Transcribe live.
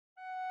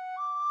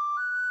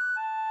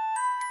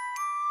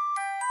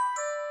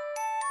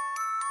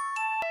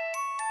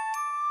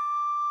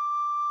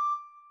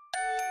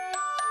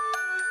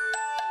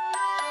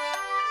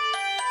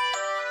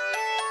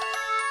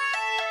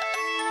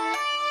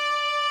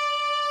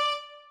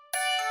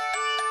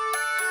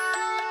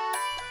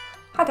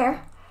Hi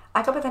there,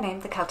 I go by the name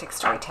The Celtic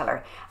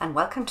Storyteller, and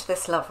welcome to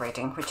this love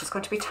reading, which is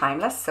going to be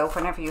timeless, so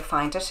whenever you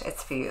find it,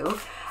 it's for you.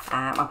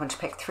 I'm going to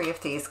pick 3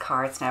 of these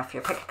cards now for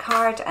you. Pick a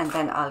card and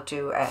then I'll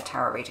do a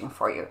tarot reading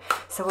for you.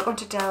 So we're going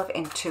to delve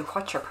into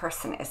what your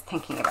person is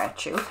thinking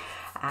about you,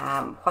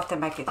 what they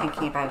might be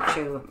thinking about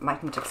you,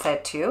 mightn't have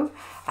said to you.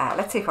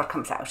 Let's see what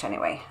comes out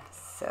anyway.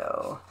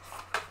 So,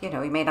 you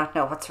know, you may not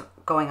know what's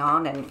going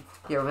on in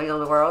your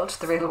real world,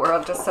 the real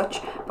world as such,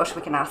 but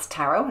we can ask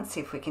tarot and see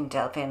if we can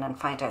delve in and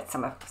find out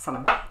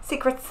some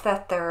secrets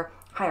that their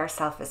higher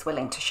self is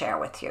willing to share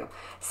with you.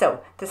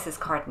 So this is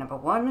card number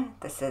 1,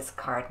 this is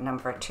card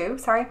number 2,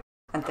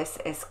 and this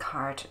is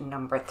card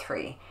number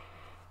 3.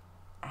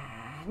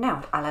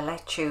 Now I'll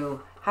let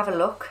you have a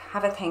look,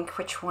 have a think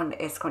which one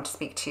is going to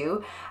speak to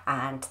you,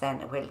 and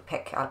then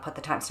I'll put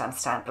the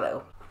timestamps down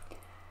below.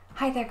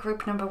 Hi there,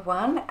 group number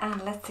 1,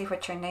 and let's see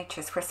what your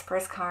Nature's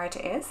Whispers card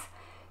is.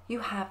 You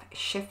have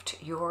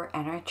shift your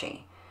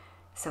energy.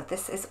 So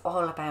this is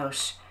all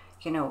about,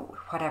 you know,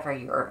 whatever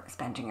you're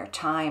spending your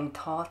time,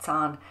 thoughts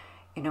on,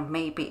 you know,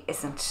 maybe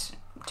isn't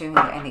doing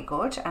you any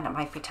good, and it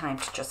might be time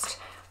to just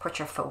put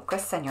your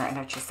focus and your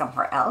energy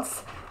somewhere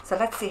else. So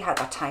let's see how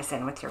that ties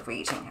in with your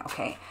reading.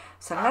 Okay,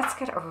 so let's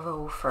get a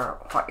row for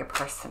what your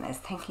person is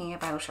thinking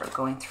about or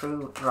going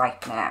through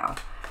right now.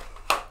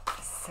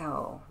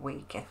 So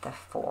we get the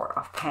 4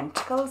 of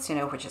Pentacles, you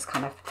know, which is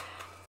kind of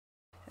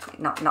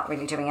not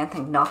really doing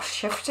anything, not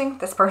shifting.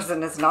 This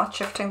person is not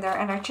shifting their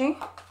energy.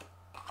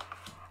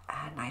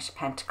 Knight of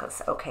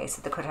Pentacles. Okay,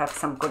 so they could have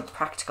some good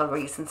practical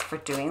reasons for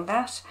doing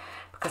that,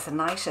 because the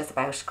Knight is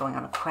about going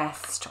on a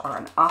quest or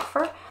an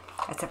offer.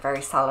 It's a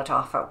very solid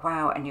offer.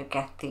 Wow, and you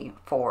get the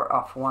 4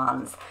 of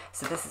Wands.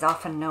 So this is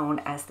often known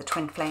as the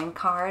Twin Flame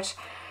card.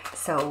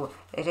 So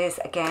it is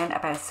again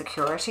about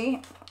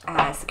security,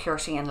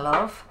 security in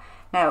love.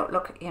 Now,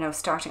 look, you know,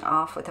 starting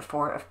off with the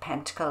 4 of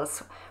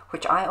Pentacles,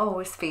 which I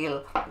always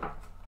feel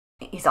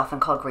he's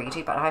often called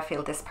greedy, but I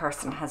feel this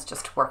person has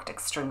just worked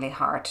extremely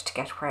hard to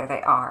get where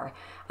they are,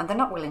 and they're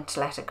not willing to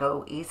let it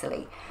go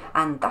easily.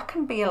 And that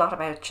can be a lot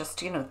about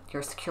just, you know,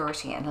 your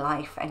security in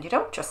life, and you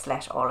don't just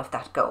let all of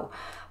that go.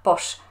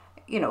 But,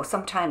 you know,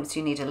 sometimes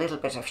you need a little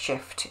bit of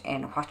shift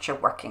in what you're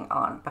working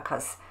on,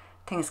 because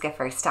things get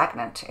very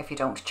stagnant if you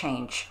don't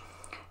change.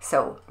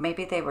 So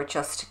maybe they were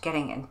just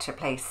getting into a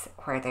place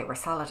where they were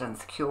solid and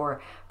secure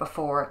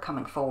before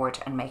coming forward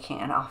and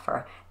making an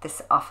offer.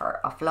 This offer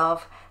of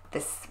love,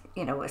 this,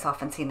 you know, is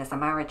often seen as a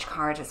marriage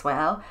card as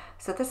well.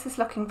 So this is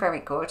looking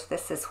very good.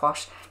 This is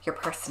what your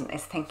person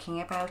is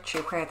thinking about you,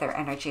 where their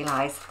energy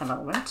lies at the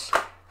moment.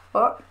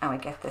 Oh, and we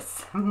get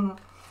this. And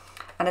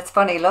it's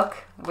funny,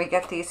 look, we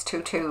get these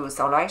 2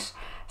 2s, all right?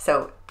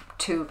 So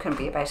 2 can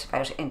be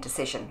about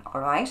indecision,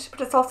 all right?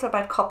 But it's also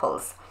about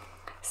couples.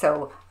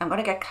 So I'm going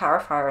to get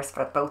clarifiers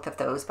for both of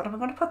those, but I'm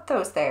going to put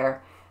those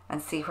there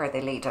and see where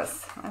they lead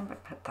us. I'm going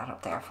to put that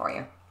up there for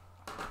you.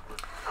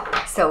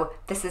 So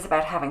this is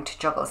about having to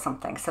juggle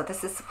something. So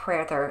this is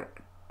where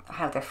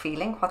how they're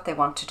feeling, what they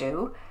want to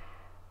do.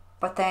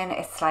 But then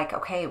it's like,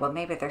 okay, well,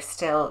 maybe they're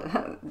still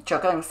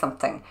juggling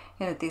something.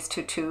 You know, these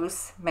 2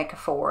 2s make a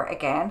 4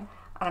 again.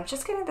 And I'm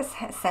just getting this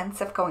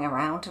sense of going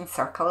around in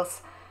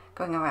circles,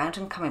 going around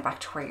and coming back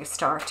to where you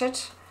started.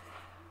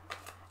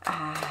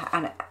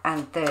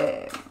 And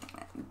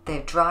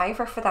the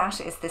driver for that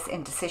is this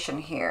indecision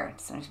here.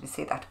 So you can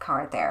see that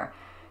card there.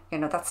 You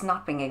know, that's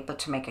not being able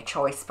to make a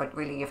choice, but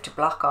really you have to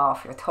block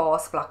off your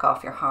thoughts, block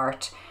off your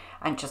heart,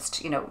 and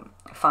just, you know,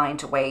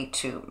 find a way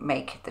to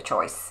make the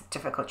choice,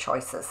 difficult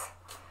choices.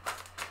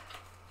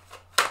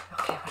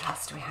 Okay, what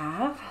else do we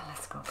have?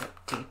 Let's go a bit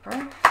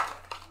deeper.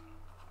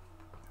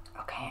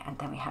 Okay, and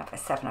then we have a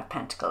 7 of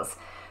Pentacles,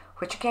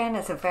 which again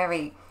is a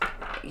very,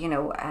 you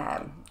know,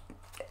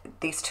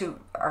 these 2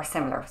 are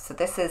similar. So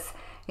this is,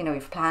 you know,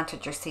 you've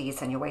planted your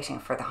seeds and you're waiting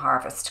for the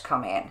harvest to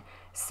come in.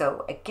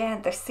 So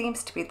again, there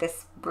seems to be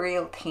this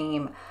real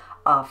theme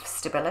of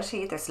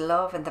stability. There's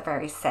love in the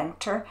very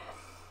center,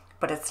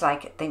 but it's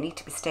like they need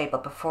to be stable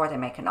before they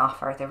make an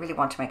offer. They really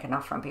want to make an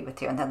offer and be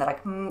with you, and then they're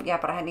like, yeah,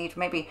 but I need,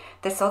 maybe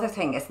this other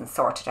thing isn't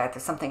sorted out.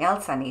 There's something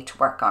else I need to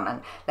work on,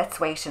 and let's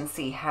wait and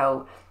see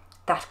how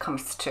that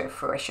comes to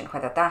fruition,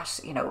 whether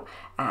that, you know,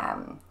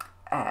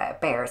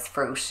 bears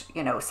fruit,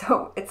 you know.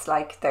 So it's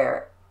like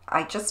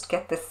I just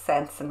get this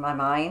sense in my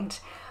mind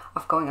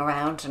of going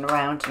around and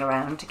around and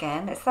around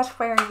again. Is that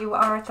where you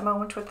are at the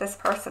moment with this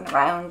person?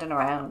 Around and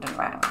around and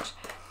around,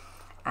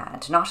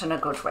 and not in a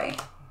good way.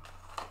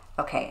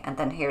 Okay, and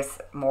then here's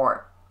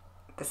more.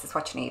 This is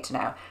what you need to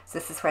know. So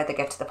this is where they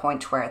get to the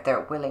point where they're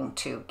willing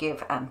to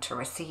give and to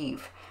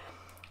receive,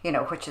 you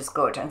know, which is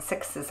good. And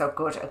 6s are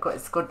good.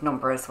 It's a good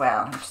number as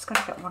well. I'm just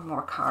going to get one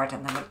more card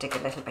and then we'll dig a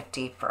little bit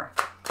deeper.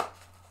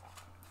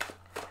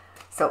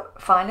 So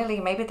finally,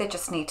 maybe they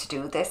just need to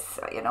do this,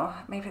 you know,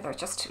 maybe they're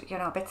just, you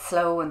know, a bit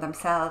slow in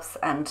themselves,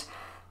 and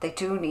they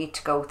do need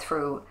to go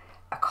through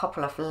a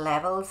couple of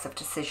levels of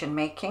decision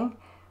making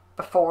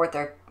before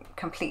they're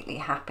completely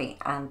happy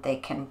and they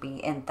can be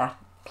in that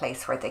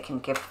place where they can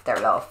give their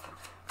love.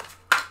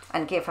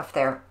 and give of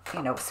their,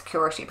 you know,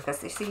 security,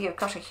 because you see you've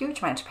got a huge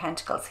amount of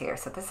pentacles here.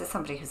 So this is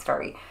somebody who's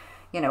very,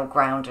 you know,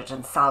 grounded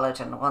and solid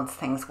and wants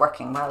things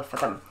working well for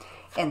them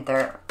in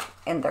their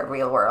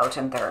real world,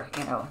 in their,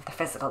 you know, the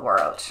physical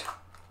world.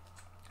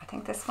 I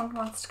think this one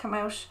wants to come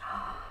out.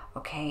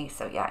 Okay,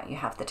 so yeah, you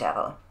have the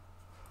Devil.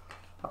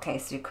 Okay,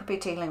 so you could be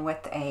dealing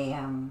with a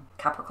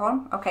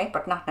Capricorn, okay,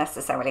 but not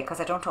necessarily,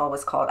 because I don't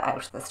always call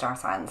out the star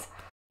signs.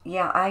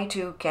 Yeah, I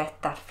do get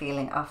that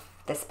feeling of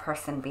this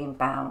person being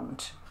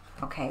bound,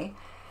 okay,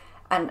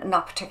 and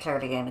not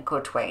particularly in a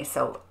good way.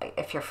 So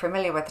if you're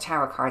familiar with the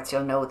tarot cards,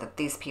 you'll know that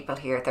these people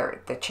here,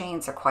 the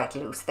chains are quite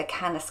loose. They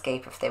can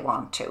escape if they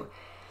want to.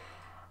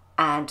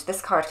 And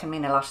this card can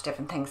mean a lot of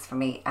different things for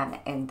me, and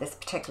in this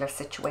particular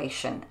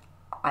situation,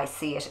 I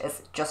see it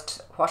as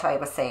just what I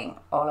was saying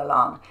all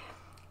along.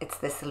 It's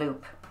this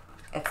loop,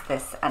 it's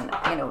this, and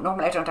you know,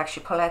 normally I don't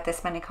actually pull out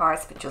this many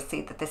cards, but you'll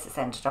see that this has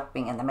ended up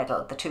being in the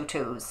middle, the 2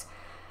 2s.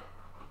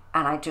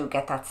 And I do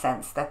get that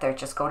sense that they're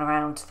just going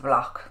around the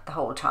block the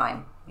whole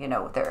time. You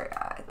know,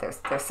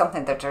 there's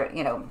something that they're,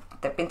 you know,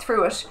 they've been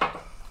through it,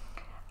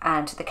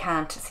 and they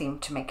can't seem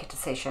to make a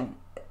decision.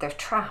 They're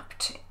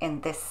trapped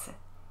in this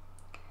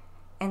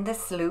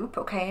loop,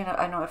 okay?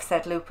 I know I've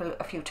said loop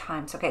a few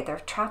times, okay? They're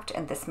trapped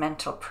in this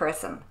mental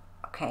prison,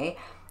 okay,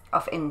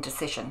 of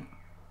indecision.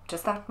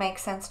 Does that make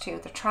sense to you?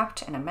 They're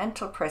trapped in a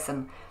mental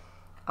prison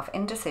of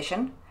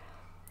indecision,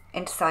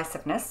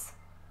 indecisiveness.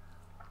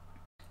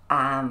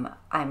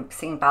 I'm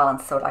seeing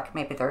balance, so like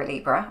maybe they're a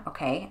Libra,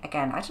 okay?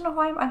 Again, I don't know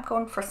why I'm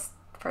going for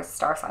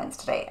star signs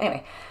today.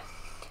 Anyway,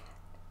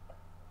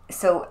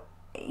 so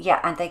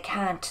yeah, and they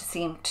can't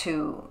seem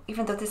to,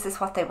 even though this is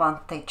what they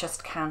want, they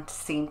just can't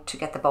seem to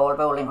get the ball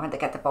rolling. When they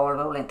get the ball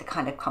rolling, they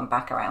kind of come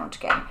back around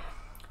again.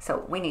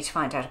 So we need to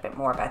find out a bit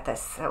more about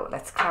this. So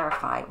let's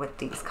clarify with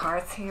these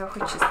cards here,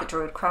 which is the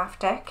Druidcraft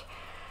deck.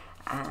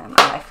 And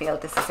I feel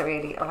this is a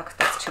really, oh look,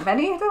 that's too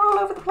many, they're all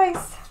over the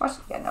place. What?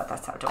 Yeah, no,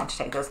 that's how I don't want to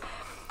take those.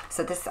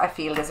 So this, I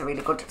feel, is a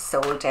really good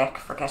soul deck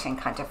for getting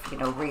kind of, you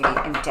know, really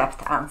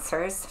in-depth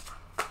answers.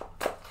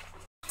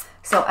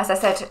 So as I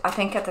said, I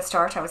think at the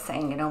start I was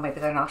saying, you know,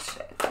 maybe they're not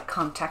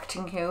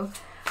contacting you.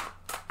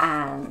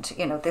 And,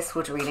 you know, this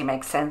would really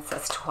make sense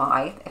as to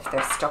why, if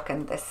they're stuck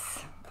in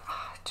this,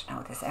 I don't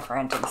know, this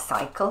ever-ending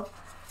cycle.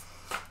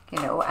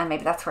 You know, and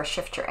maybe that's where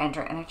shift your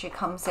energy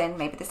comes in.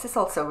 Maybe this is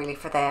also really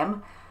for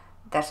them,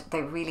 that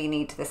they really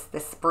need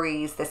this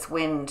breeze, this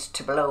wind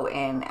to blow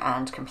in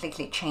and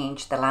completely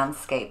change the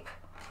landscape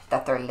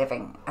that they're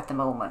living at the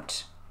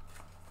moment.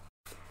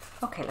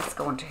 Okay, let's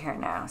go into here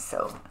now.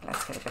 So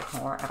let's get a bit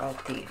more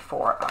about the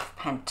 4 of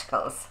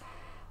Pentacles.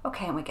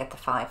 Okay, and we get the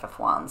 5 of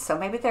Wands. So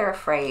maybe they're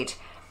afraid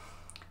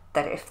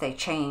that if they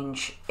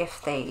change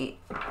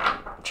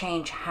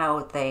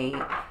how they,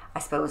 I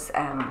suppose,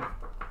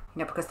 you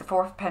know, because the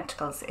 4 of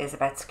Pentacles is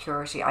about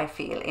security, I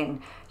feel,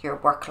 in your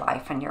work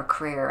life and your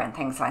career and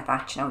things like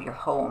that, you know, your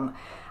home.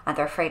 And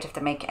they're afraid if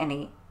they make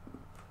any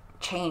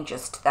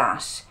changes to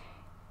that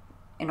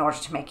in order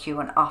to make you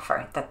an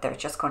offer, that they're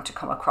just going to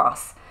come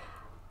across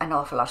an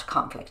awful lot of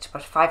conflict.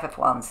 But 5 of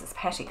Wands is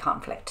petty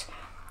conflict.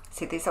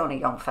 See, these only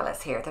young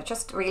fellas here, they're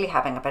just really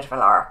having a bit of a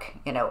lark,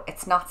 you know,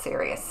 it's not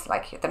serious.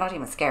 Like, they're not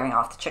even scaring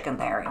off the chicken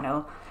there, you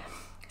know.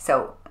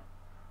 So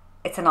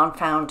it's an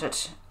unfounded,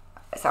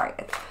 sorry,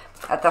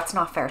 that's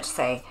not fair to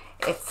say.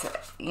 It's,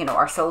 you know,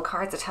 our soul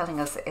cards are telling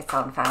us it's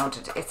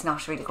unfounded. It's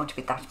not really going to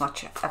be that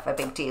much of a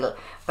big deal,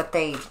 but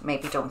they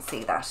maybe don't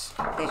see that.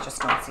 They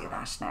just don't see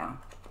that now.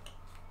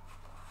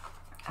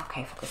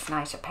 Okay, for this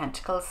Knight of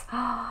Pentacles,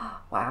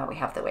 wow, we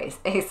have the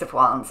Ace of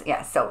Wands.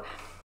 Yeah, so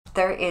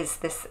there is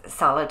this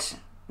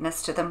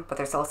solidness to them, but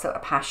there's also a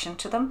passion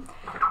to them,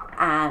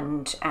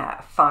 and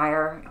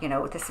fire, you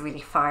know, this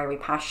really fiery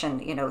passion.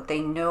 You know,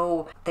 they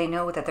know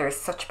that there is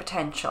such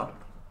potential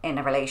in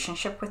a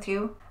relationship with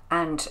you.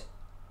 And,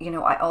 you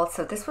know, I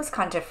also, this was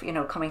kind of, you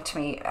know, coming to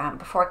me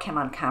before I came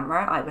on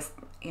camera. I was,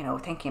 you know,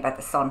 thinking about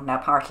the sun. Now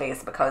partly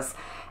is because,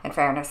 in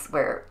fairness,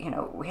 we're, you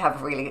know, we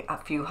have really a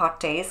few hot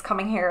days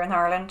coming here in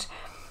Ireland,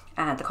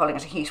 and they're calling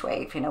it a heat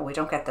wave. You know, we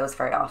don't get those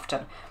very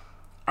often.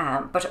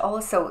 But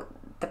also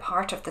the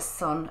part of the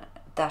sun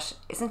that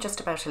isn't just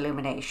about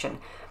illumination,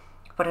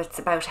 but it's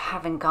about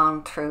having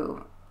gone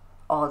through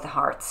all the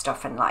hard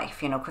stuff in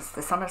life, you know, because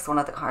the sun is one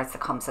of the cards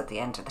that comes at the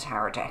end of the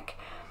tarot deck.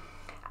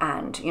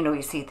 And, you know,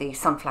 you see the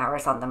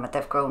sunflowers on them, and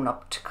they've grown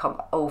up to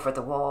come over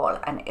the wall.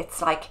 And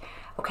it's like,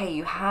 okay,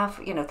 you have,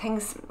 you know,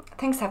 things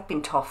have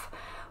been tough,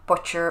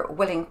 but you're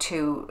willing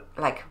to,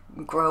 like,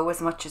 grow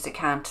as much as you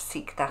can to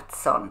seek that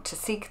sun, to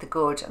seek the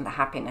good and the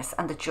happiness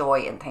and the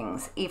joy in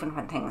things, even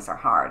when things are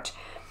hard.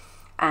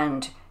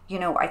 And, you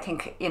know, I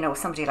think, you know,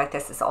 somebody like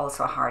this is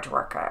also a hard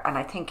worker. And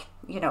I think,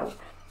 you know,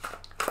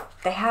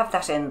 they have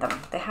that in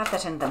them. They have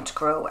that in them to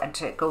grow and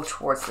to go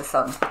towards the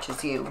sun, which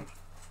is you.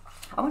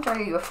 I wonder,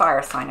 are you a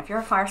fire sign? If you're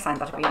a fire sign,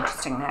 that'll be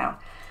interesting now.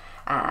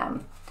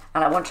 And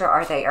I wonder,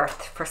 are they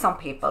earth for some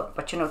people?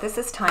 But, you know, this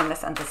is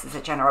timeless and this is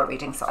a general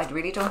reading, so I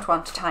really don't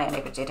want to tie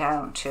anybody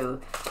down to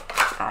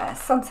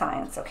sun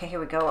signs. Okay, here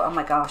we go. Oh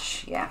my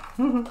gosh, yeah.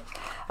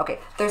 Okay,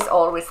 there's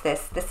always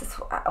this. This is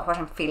what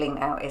I'm feeling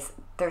now, is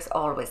there's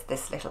always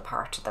this little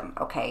part of them,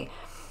 okay?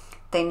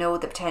 They know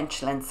the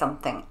potential in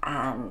something,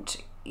 and,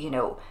 you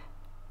know,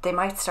 they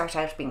might start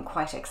out being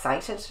quite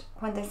excited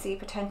when they see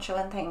potential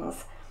in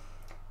things,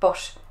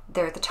 but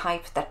they're the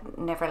type that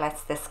never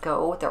lets this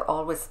go. They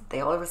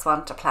always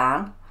want a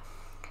plan.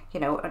 You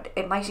know,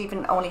 it might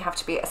even only have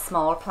to be a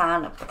small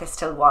plan, but they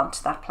still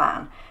want that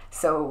plan.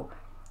 So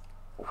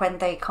when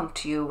they come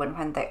to you and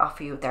when they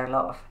offer you their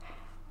love,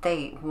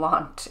 they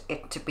want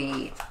it to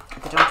be,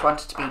 they don't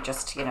want it to be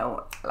just, you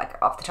know,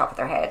 like off the top of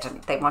their head,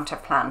 and they want to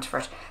have planned for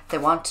it. They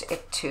want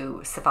it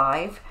to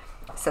survive.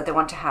 So they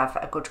want to have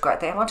a good,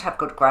 they want to have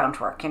good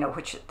groundwork, you know,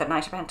 which the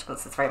Knight of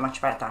Pentacles is very much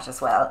about that as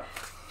well.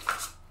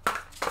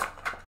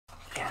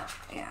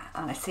 Yeah,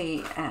 and I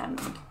see, yeah,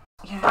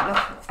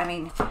 look, I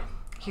mean,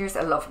 here's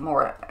a love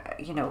more,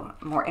 you know,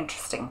 more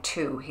interesting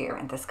too here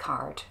in this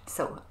card.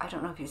 So I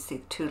don't know if you see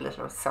the two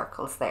little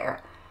circles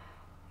there,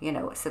 you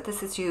know, so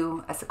this is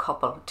you as a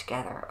couple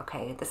together,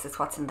 okay? This is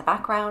what's in the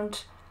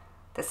background.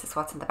 This is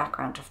what's in the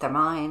background of their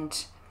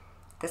mind.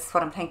 This is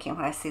what I'm thinking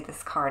when I see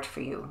this card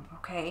for you,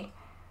 okay?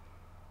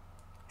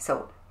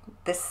 So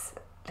this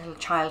little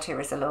child here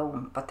is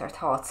alone, but their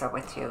thoughts are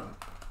with you.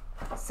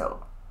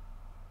 So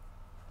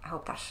I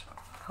hope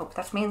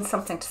that means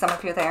something to some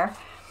of you there.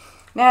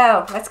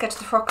 Now, let's get to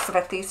the crux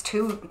about these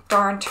two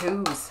darn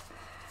twos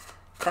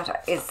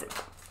that is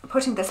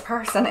putting this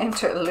person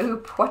into a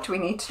loop. What do we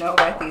need to know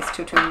about these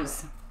two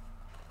twos?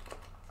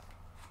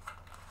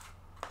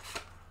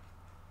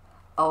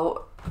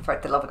 Oh, for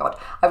the love of God.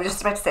 I was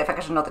just about to say if I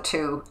get another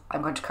two,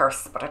 I'm going to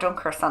curse, but I don't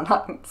curse on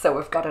that. So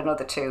we've got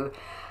another two.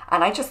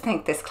 And I just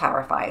think this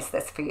clarifies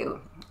this for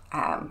you.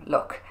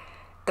 Look,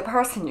 the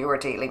person you were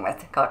dealing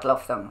with, God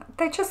love them,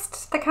 they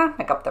can't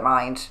make up their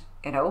mind,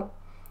 you know.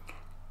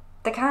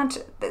 They can't,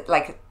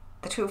 like,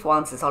 the Two of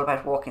Wands is all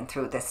about walking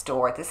through this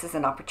door. This is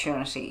an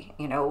opportunity,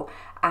 you know,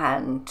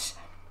 and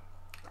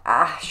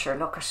sure,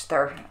 look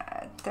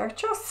at, they're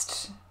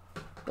just,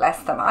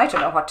 bless them, I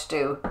don't know what to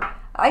do.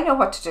 I know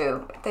what to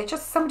do.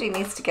 Somebody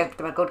needs to give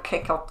them a good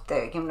kick up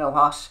the, you know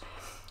what,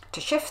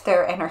 to shift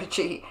their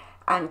energy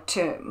and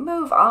to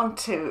move on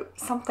to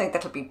something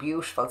that'll be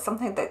beautiful,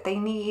 something that they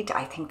need.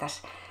 I think that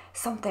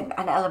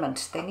an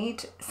element, they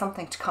need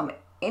something to come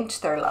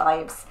into their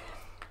lives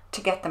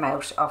to get them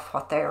out of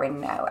what they're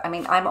in now. I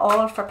mean, I'm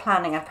all for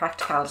planning and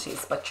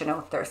practicalities, but you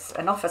know, there's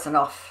enough is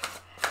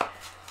enough.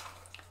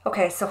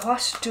 Okay, so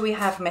what do we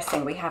have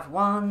missing? We have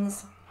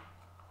Wands.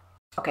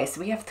 Okay,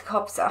 so we have the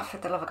Cups. Oh, for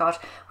the love of God,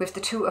 we have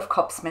the Two of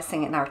Cups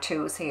missing in our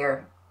twos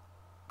here,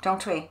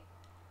 don't we?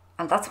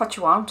 And that's what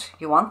you want.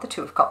 You want the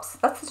Two of Cups.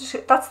 That's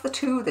the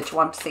two that you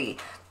want to see.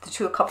 The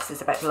Two of Cups is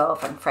about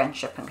love and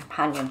friendship and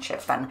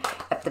companionship and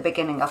at the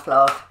beginning of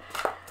love.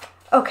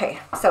 Okay,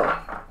 so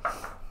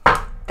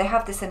they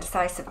have this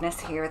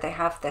indecisiveness here. They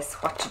have this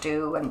what to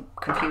do and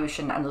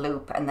confusion and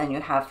loop. And then you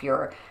have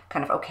your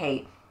kind of,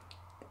 okay,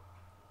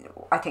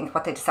 I think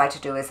what they decide to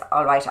do is,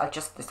 all right,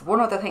 there's one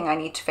other thing I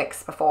need to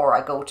fix before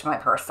I go to my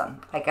person.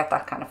 I get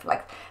that kind of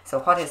like, so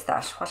what is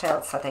that? What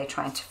else are they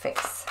trying to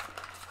fix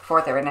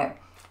before they're in a,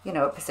 you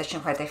know, a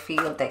position where they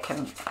feel they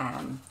can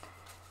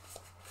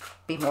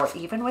be more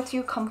even with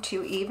you, come to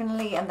you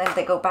evenly, and then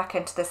they go back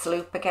into this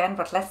loop again.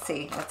 But let's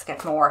see, let's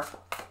get more.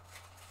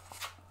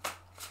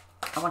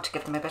 I want to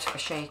give them a bit of a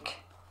shake.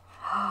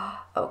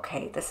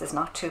 Okay, this is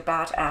not too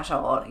bad at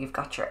all. You've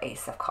got your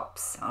Ace of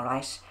Cups, all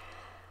right?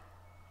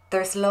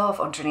 There's love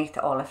underneath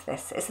all of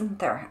this, isn't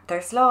there?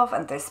 There's love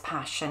and there's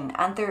passion,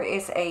 and there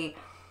is I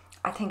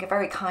think, a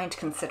very kind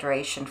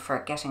consideration for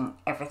getting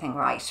everything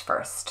right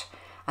first.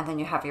 And then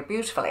you have your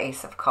beautiful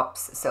Ace of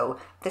Cups. So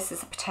this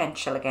is a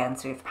potential again.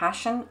 So you have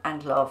passion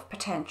and love,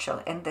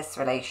 potential in this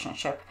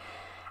relationship.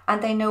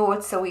 And they know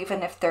it. So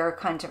even if they're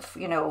kind of,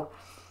 you know,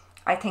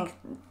 I think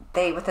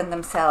they within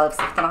themselves,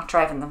 if they're not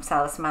driving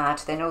themselves mad,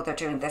 they know they're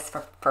doing this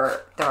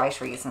for the right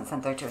reasons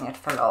and they're doing it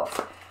for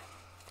love.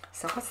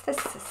 So what's this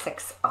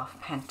Six of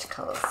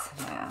Pentacles?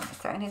 Now, is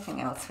there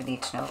anything else we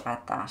need to know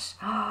about that?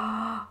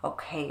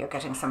 Okay, you're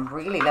getting some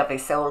really lovely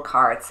soul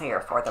cards here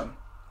for them.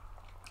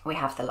 We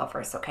have the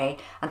Lovers, okay?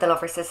 And the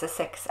Lovers is a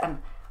 6. And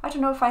I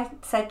don't know if I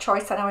said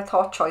choice. I know I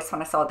thought choice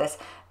when I saw this,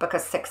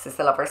 because 6 is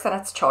the Lovers and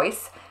it's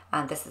choice.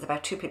 And this is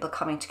about two people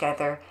coming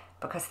together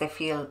because they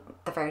feel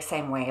the very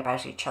same way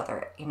about each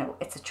other. You know,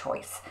 it's a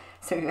choice.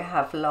 So you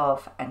have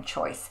love and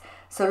choice.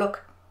 So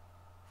look,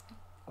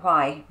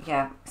 why?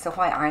 Yeah, so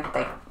why aren't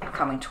they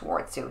coming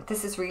towards you?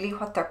 This is really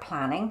what they're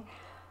planning.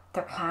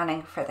 They're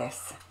planning for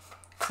this.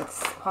 So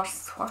what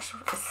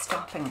is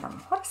stopping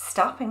them? What is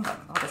stopping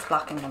them? What is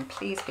blocking them?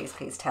 Please, please,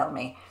 please tell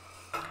me.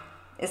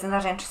 Isn't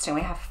that interesting?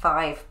 We have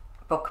 5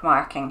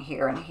 bookmarking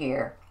here and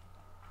here.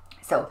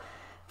 So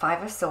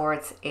 5 of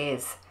Swords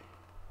is,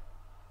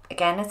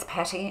 again, it's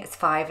petty. It's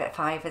 5.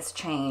 5 is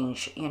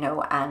change, you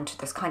know, and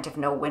there's kind of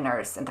no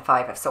winners in the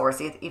 5 of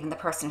Swords. Even the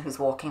person who's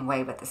walking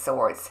away with the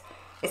swords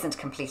isn't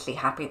completely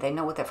happy. They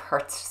know they've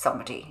hurt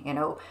somebody, you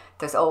know.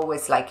 There's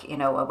always, like, you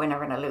know, a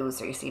winner and a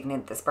loser. You see even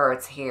in this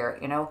birds here,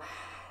 you know.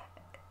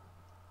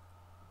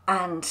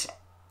 And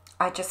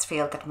I just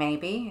feel that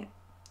maybe,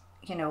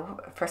 you know,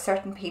 for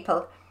certain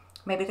people,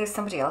 maybe there's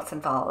somebody else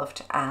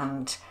involved,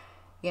 and,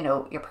 you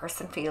know, your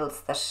person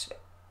feels that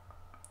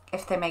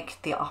if they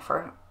make the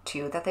offer to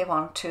you that they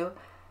want to,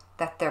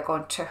 that they're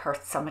going to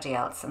hurt somebody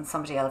else, and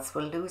somebody else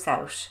will lose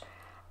out,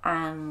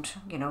 and,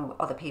 you know,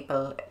 other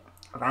people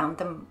around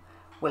them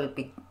will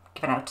be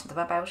given out to them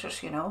about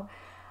it, you know.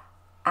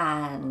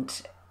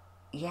 And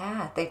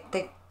yeah, they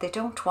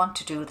don't want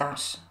to do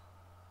that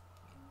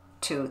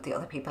to the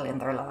other people in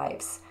their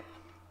lives.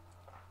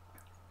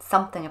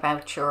 Something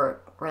about your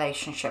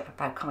relationship,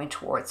 about coming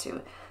towards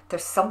you,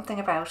 there's something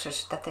about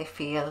it that they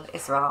feel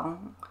is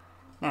wrong.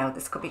 Now,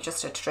 this could be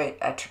just a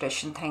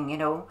tradition thing, you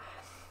know.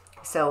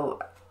 So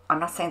I'm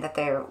not saying that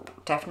they're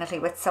definitely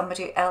with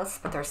somebody else,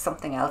 but there's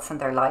something else in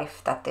their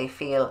life that they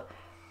feel,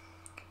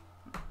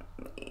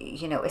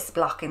 you know, is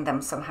blocking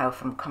them somehow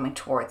from coming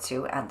towards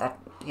you, and that,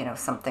 you know,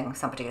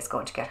 somebody is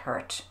going to get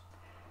hurt.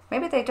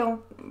 Maybe they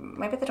don't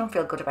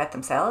feel good about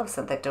themselves,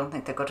 and they don't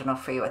think they're good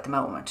enough for you at the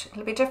moment.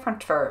 It'll be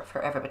different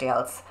for everybody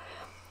else.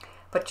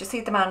 But you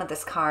see, the man in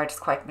this card is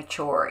quite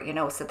mature, you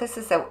know, so this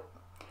is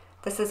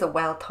a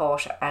well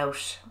thought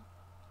out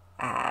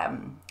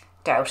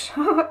doubt,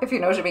 if you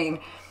know what I mean.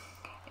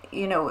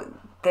 You know,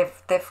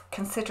 they've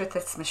considered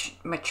this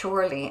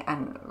maturely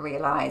and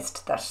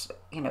realised that,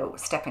 you know,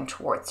 stepping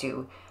towards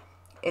you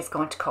is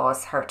going to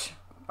cause hurt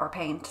or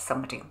pain to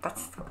somebody.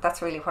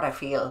 That's really what I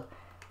feel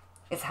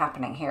is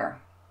happening here.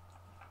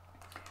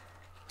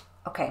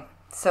 Okay,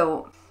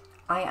 so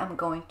I am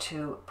going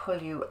to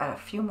pull you a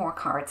few more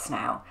cards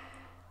now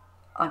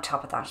on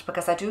top of that,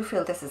 because I do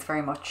feel this is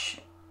very much,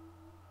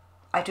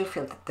 I do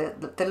feel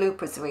that the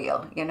loop is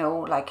real, you know,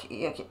 like,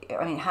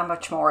 I mean, how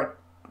much more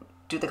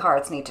do the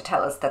cards need to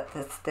tell us that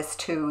this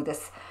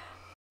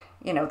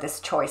you know, this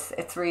choice,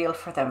 it's real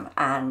for them,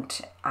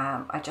 and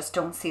I just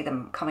don't see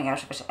them coming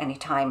out of it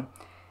anytime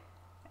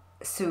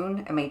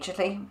soon,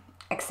 immediately,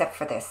 except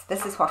for this.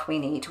 This is what we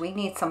need. We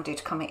need somebody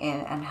to come in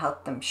and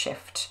help them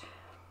shift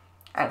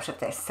out of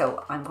this.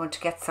 So I'm going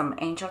to get some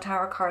Angel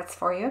Tower cards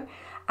for you,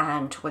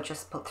 and we'll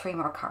just put 3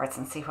 more cards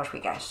and see what we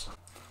get.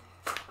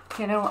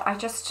 You know,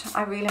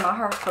 I really, my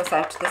heart goes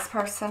out to this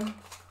person,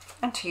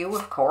 and to you,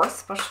 of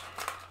course, but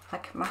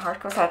like, my heart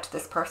goes out to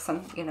this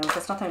person. You know,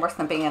 there's nothing worse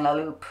than being in a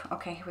loop.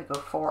 Okay, here we go.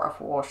 4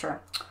 of Water.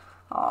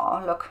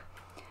 Oh, look.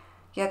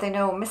 Yeah, they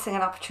know missing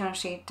an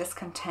opportunity,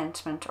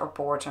 discontentment or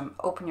boredom.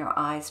 Open your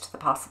eyes to the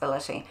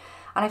possibility.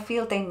 And I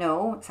feel they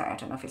know, sorry, I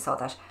don't know if you saw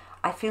that.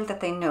 I feel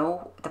that they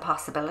know the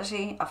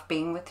possibility of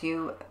being with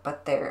you,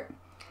 but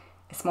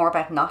it's more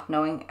about not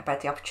knowing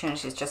about the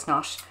opportunities, just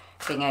not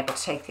being able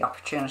to take the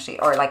opportunity.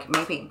 Or like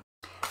maybe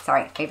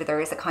there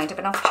is a kind of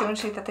an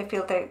opportunity that they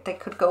feel they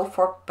could go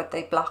for, but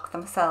they block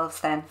themselves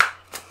then.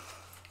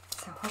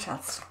 So what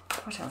else?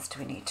 What else do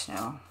we need to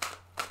know?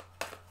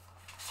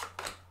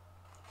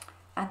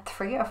 And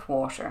 3 of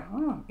Water.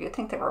 You'd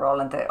think they were all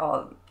in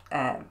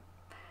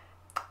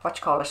what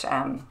you call it,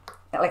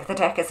 like the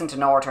deck isn't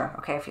in order,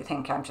 okay, if you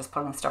think I'm just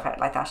pulling stuff out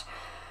like that.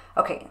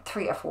 Okay,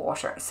 3 of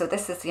Water. So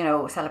this is, you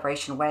know,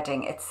 celebration,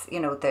 wedding. It's, you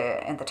know,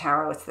 in the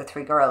tarot, it's the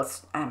 3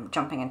 girls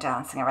jumping and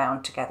dancing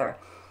around together.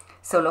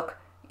 So look,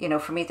 you know,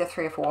 for me, the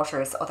 3 of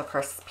Water is other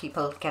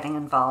people getting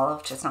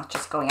involved. It's not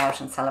just going out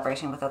and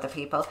celebrating with other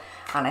people.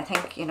 And I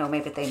think, you know,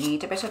 maybe they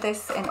need a bit of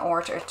this in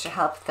order to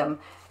help them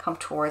come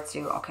towards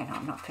you. Okay, no,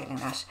 I'm not feeling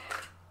that.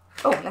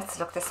 Oh, let's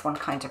look. This one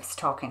kind of is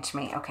talking to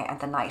me. Okay, and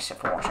the Knight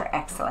of Water.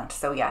 Excellent.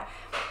 So yeah,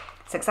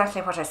 it's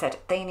exactly what I said.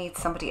 They need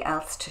somebody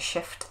else to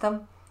shift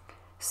them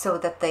so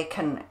that they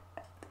can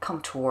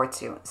come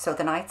towards you. So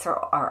the Knights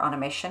are on a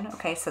mission.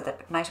 Okay, so the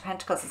Knight of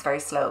Pentacles is very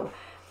slow,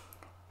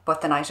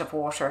 but the Knight of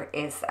Water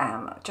is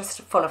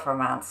just full of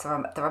romance.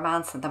 So the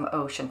romance in the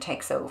ocean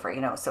takes over, you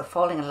know. So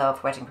falling in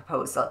love, wedding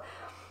proposal,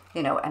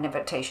 you know, an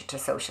invitation to a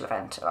social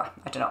event. I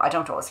don't know. I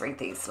don't always read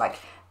these. Like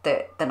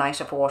the Knight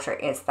of Water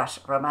is that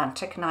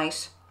romantic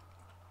knight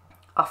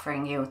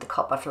offering you the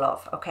cup of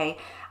love. Okay,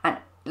 and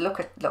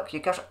look, you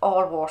got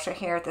all water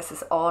here. This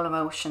is all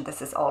emotion.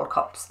 This is all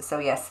cups. So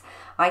yes,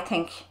 I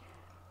think,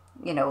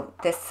 you know,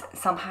 this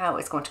somehow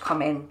is going to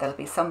come in. There'll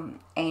be some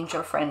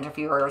angel friend of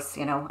yours,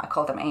 you know, I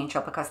call them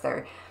angel because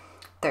they're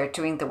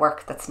doing the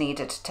work that's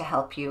needed to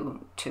help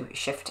you to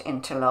shift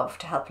into love,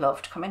 to help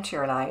love to come into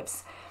your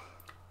lives.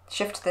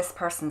 Shift this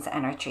person's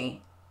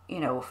energy, you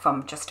know,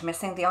 from just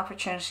missing the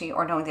opportunity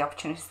or knowing the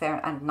opportunity's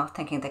there and not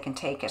thinking they can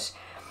take it.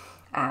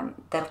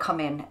 They'll come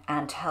in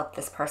and help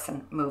this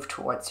person move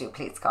towards you,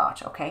 please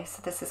God. Okay,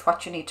 so this is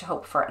what you need to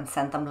hope for, and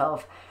send them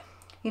love,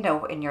 you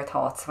know, in your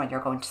thoughts when you're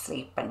going to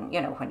sleep, and, you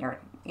know, when you're,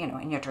 you know,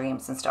 in your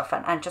dreams and stuff,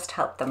 and just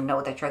help them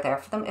know that you're there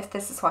for them if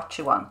this is what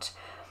you want.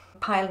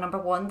 Pile number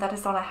 1, that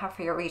is all I have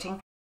for your reading.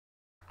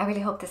 I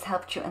really hope this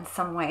helped you in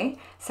some way.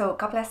 So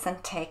God bless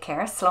and take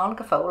care. Slán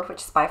go fóill,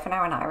 which is bye for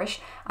now in Irish,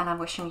 and I'm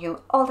wishing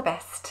you all the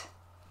best.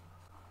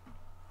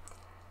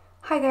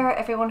 Hi there,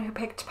 everyone who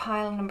picked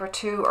pile number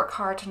 2, or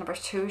card number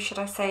 2, should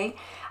I say,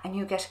 and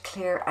you get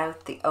clear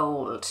out the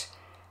old.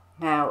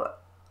 Now,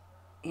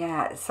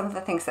 yeah, some of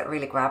the things that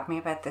really grabbed me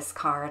about this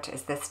card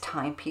is this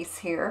timepiece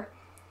here.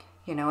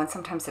 you know, and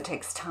sometimes it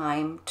takes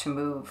time to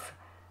move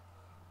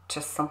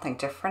to something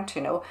different,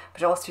 you know,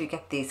 but also you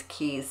get these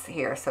keys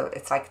here. So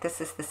it's like, this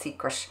is the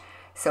secret.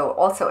 So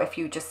also if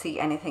you just see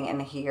anything in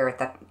here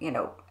that, you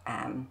know,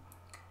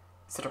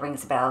 sort of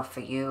rings a bell for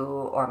you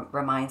or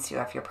reminds you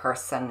of your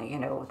person, you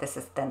know, this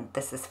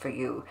is for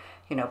you,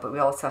 you know. But we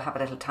also have a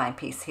little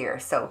timepiece here.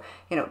 So,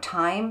 you know,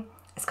 time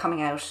is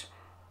coming out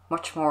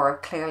much more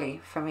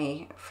clearly for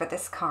me for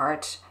this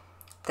card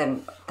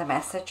than the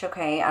message,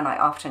 okay? And I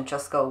often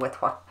just go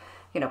with what,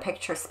 you know,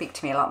 pictures speak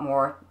to me a lot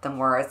more than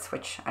words,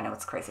 which I know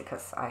it's crazy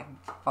because I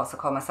also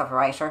call myself a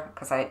writer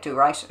because I do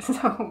write.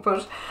 So,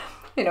 but,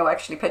 you know,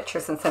 actually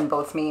pictures and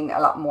symbols mean a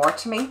lot more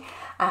to me.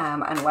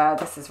 And wow,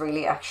 this is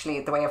really, actually,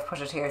 the way I've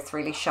put it here, it's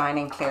really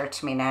shining clear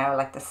to me now,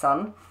 like the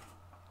sun.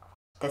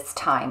 This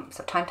time.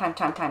 So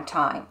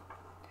time.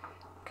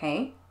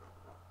 Okay?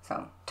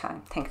 So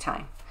time, think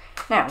time.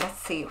 Now, let's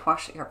see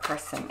what your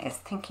person is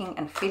thinking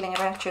and feeling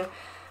about you,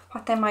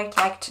 what they might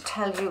like to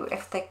tell you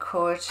if they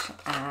could,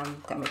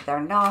 then maybe they're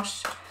not,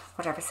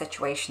 whatever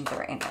situation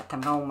they're in at the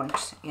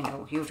moment, you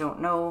know, you don't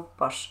know,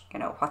 but, you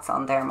know, what's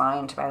on their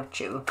mind about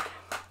you.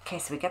 Okay,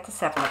 so we get the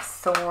 7 of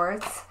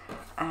Swords,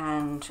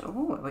 and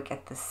ooh, we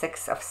get the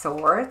 6 of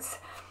Swords.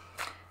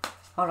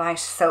 All right,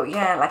 so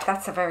yeah, like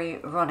that's a very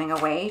running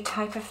away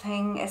type of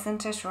thing,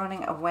 isn't it?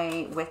 Running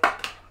away with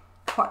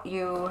what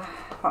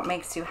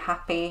makes you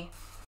happy.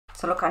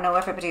 So look, I know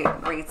everybody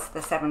reads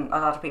the 7, a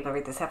lot of people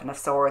read the 7 of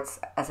Swords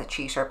as a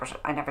cheater, but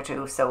I never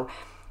do. So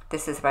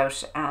this is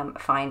about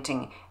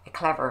finding a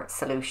clever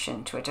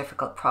solution to a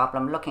difficult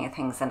problem, looking at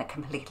things in a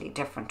completely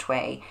different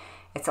way.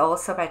 It's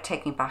also about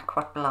taking back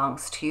what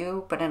belongs to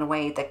you, but in a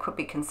way that could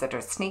be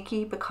considered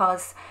sneaky,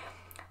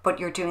 but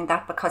you're doing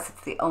that because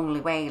it's the only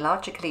way.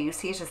 Logically, you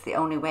see it as the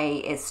only way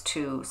is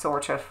to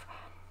sort of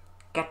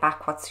get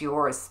back what's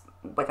yours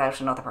without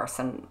another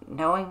person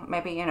knowing,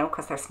 maybe, you know,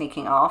 because they're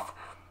sneaking off.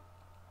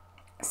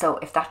 So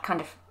if that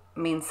kind of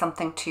means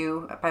something to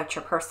you about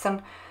your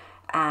person,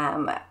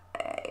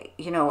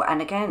 you know, and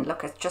again,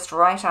 look, it's just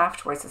right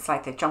afterwards, it's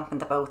like they jump in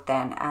the boat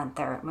then and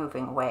they're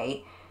moving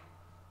away,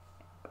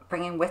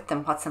 bringing with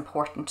them what's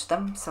important to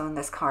them. So in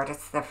this card,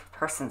 it's the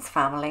person's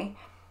family,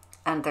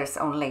 and there's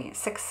only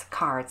 6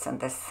 cards in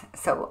this.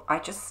 So I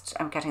just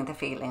am getting the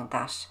feeling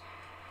that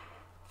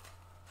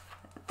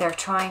they're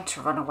trying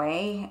to run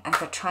away and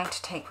they're trying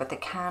to take what they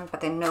can,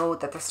 but they know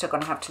that they're still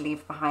going to have to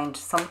leave behind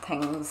some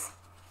things.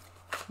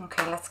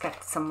 Okay, let's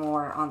get some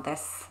more on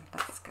this.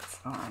 Let's get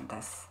some more on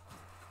this.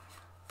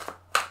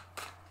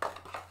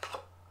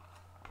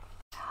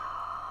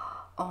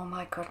 Oh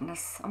my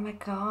goodness. Oh my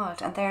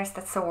God. And there's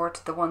the sword,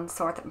 the one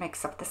sword that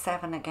makes up the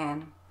 7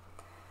 again.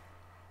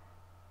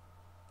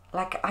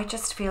 Like, I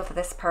just feel that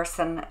this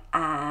person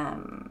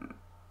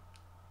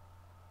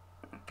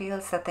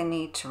feels that they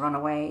need to run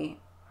away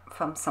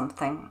from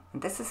something.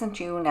 This isn't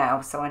you now,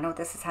 so I know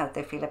this is how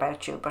they feel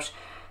about you, but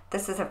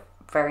this is a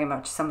very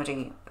much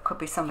somebody, could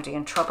be somebody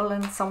in trouble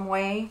in some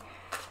way.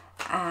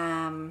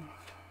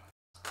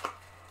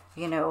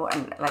 You know,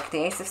 and like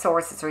the Ace of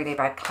Swords is really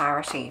about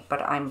clarity,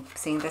 but I'm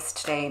seeing this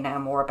today now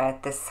more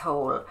about this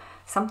whole,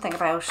 something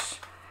about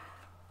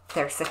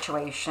their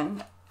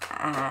situation,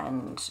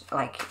 and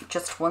like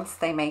just once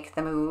they make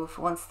the move,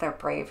 once they're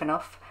brave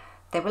enough,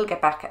 they will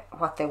get back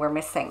what they were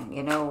missing,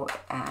 you know,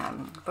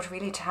 but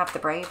really to have the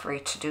bravery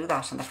to do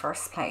that in the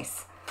first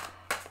place.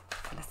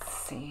 Let's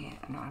see.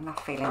 No, I'm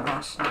not feeling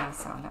that now,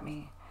 so let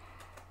me,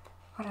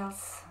 what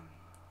else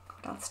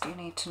do you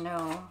need to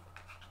know?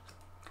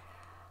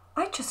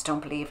 I just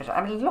don't believe it.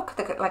 I mean, look,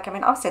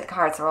 obviously the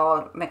cards are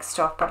all mixed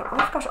up, but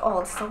we've got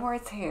all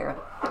swords here.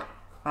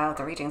 Wow,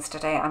 the readings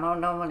today, I'm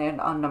normally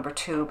on number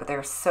 2, but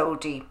they're so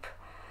deep.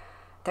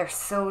 They're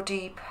so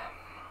deep.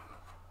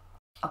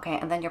 Okay,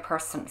 and then your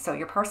person. So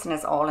your person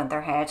is all in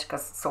their head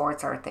because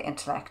swords are the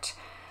intellect.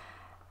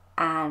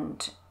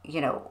 And,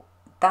 you know,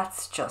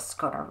 that's just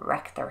going to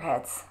wreck their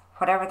heads.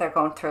 Whatever they're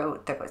going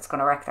through, it's going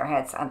to wreck their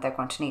heads and they're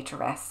going to need to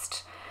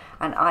rest.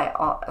 And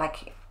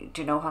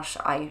do you know what?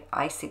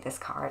 I see this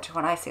card.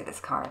 When I see this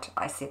card,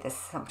 I see this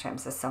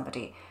sometimes as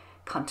somebody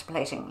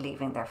contemplating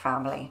leaving their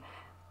family.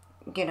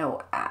 You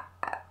know,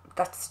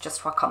 that's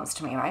just what comes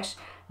to me, right?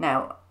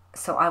 Now,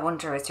 so I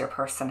wonder, has your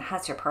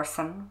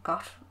person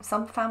got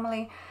some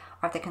family?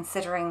 Are they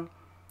considering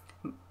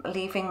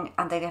leaving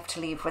and they have to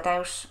leave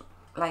without,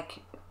 like,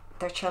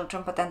 their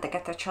children, but then they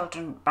get their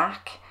children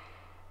back?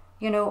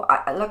 You know,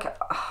 look,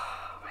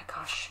 oh my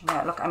gosh.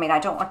 Now, look, I mean, I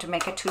don't want to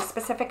make it too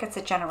specific. It's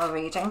a general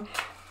reading.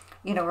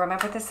 You know,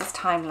 remember, this is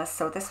timeless,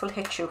 so this will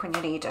hit you when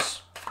you need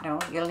it. You know,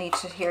 you'll need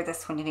to hear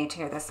this when you need to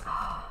hear this.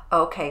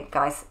 Okay,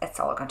 guys, it's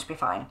all going to be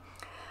fine.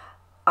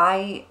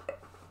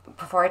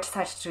 Before I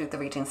decided to do the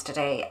readings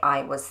today,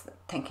 I was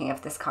thinking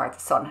of this card, the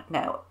Sun.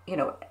 Now, you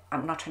know,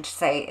 I'm not trying to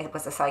say it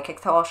was a psychic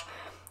thought.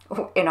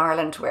 In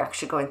Ireland, we're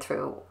actually going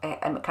through a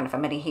kind of a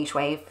mini heat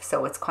wave,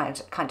 so it's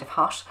kind of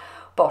hot.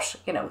 But,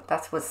 you know,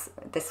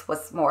 this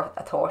was more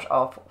a thought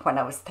of when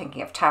I was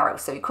thinking of tarot.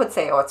 So you could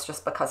say, oh, it's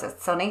just because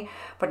it's sunny.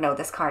 But no,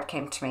 this card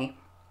came to me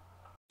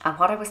And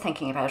what I was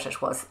thinking about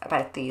it was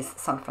about these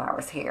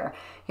sunflowers here,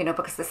 you know,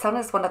 because the sun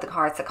is one of the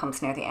cards that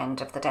comes near the end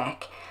of the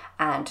deck.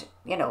 And,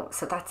 you know,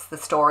 so that's the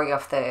story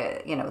of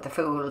the, you know, the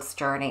fool's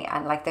journey.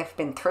 And like they've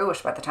been through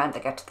it by the time they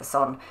get to the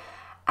sun.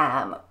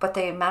 But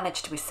they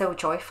manage to be so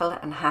joyful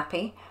and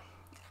happy.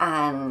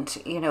 And,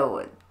 you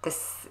know,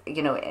 this,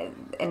 you know,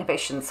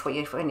 inhibitions,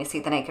 when you see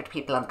the naked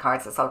people on the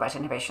cards, it's all about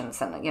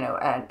inhibitions and, you know,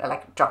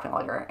 like dropping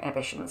all your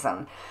inhibitions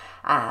and,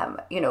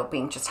 you know,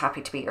 being just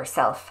happy to be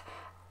yourself.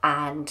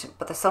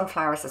 But the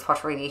sunflowers is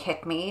what really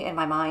hit me in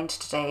my mind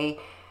today,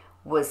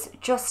 was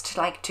just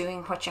like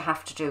doing what you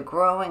have to do,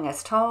 growing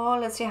as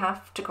tall as you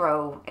have to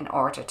grow in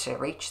order to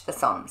reach the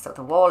sun. So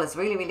the wall is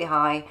really, really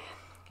high.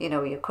 You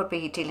know, you could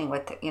be dealing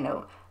with, you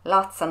know,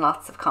 lots and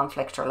lots of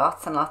conflict or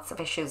lots and lots of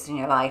issues in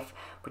your life,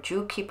 but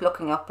you keep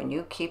looking up and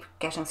you keep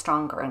getting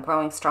stronger and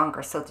growing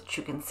stronger so that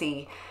you can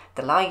see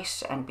the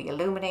light and be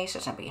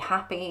illuminated and be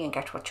happy and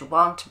get what you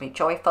want and be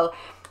joyful.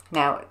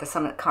 Now, the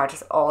Sun card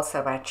is also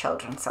about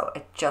children, so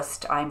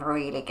I'm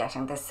really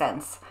getting this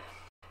sense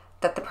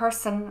that the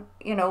person,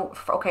 you know,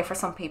 for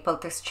some people,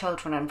 there's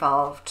children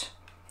involved,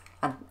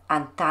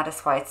 and that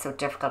is why it's so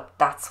difficult.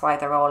 That's why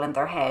they're all in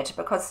their head,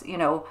 because, you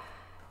know,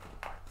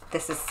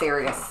 this is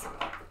serious.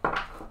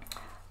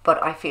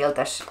 But I feel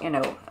that, you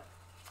know,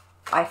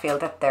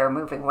 they're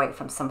moving away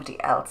from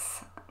somebody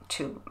else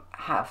to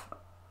have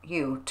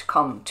you to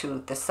come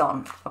to the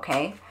sun,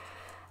 okay?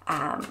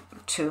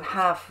 To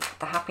have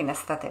the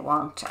happiness that they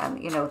want.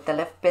 And, you know, they'll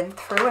have been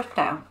through it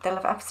now. They'll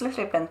have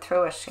absolutely been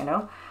through it, you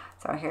know.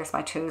 So here's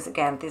my twos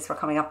again. These were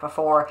coming up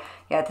before.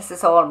 Yeah, this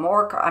is all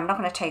more. I'm not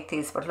going to take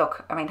these, but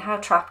look, I mean, how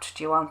trapped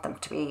do you want them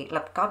to be?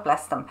 Look, God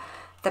bless them.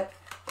 They've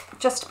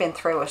just been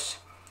through it.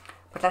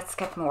 But let's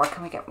get more.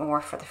 Can we get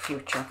more for the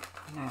future?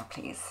 Now,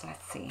 please.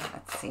 Let's see.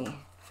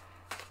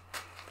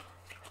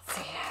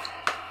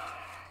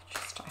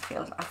 Just,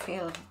 I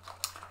feel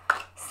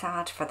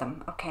sad for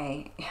them.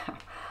 Okay. Yeah.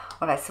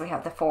 All right, so we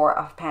have the Four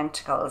of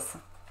Pentacles.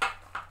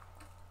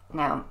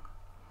 Now,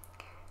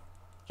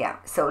 yeah,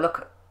 so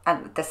look,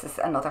 and this is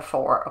another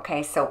four.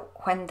 Okay, so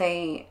when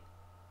they,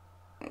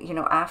 you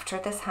know, after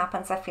this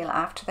happens, I feel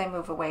after they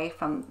move away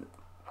from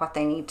what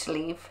they need to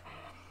leave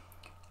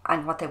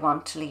and what they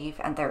want to leave,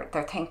 and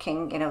they're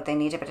thinking, you know, they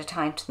need a bit of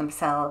time to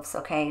themselves,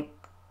 okay,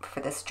 for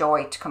this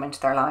joy to come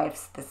into their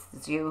lives. This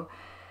is you.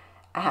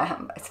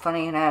 It's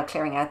funny, you know,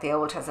 clearing out the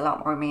old has a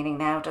lot more meaning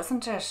now,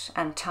 doesn't it?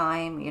 And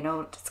time, you know,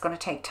 it's going to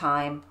take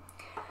time.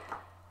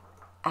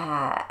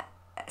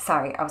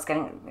 Sorry, I was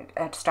getting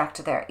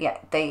distracted there. Yeah,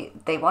 they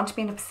want to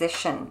be in a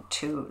position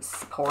to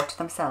support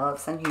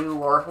themselves and you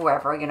or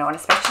whoever, you know, and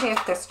especially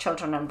if there's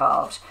children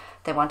involved,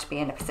 they want to be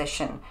in a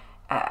position,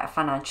 a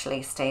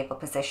financially stable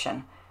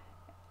position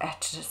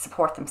to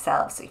support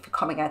themselves. So if you're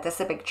coming out, this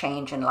is a big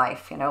change in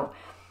life, you know.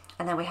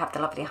 And then we have the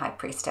lovely High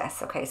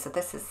Priestess. Okay, so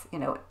this is, you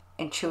know,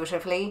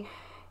 intuitively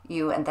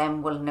you and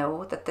them will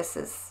know that this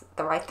is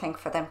the right thing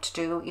for them to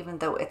do, even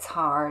though it's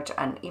hard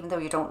and even though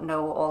you don't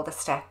know all the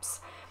steps.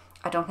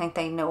 I don't think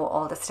they know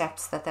all the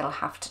steps that they'll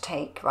have to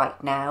take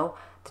right now.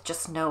 They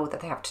just know that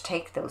they have to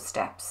take those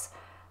steps.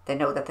 They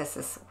know that this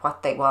is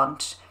what they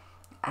want.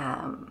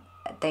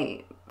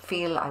 They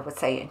feel, I would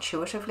say,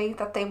 intuitively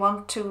that they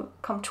want to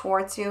come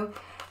towards you,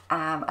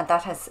 and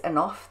that has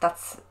enough.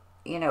 That's,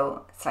 you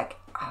know, it's like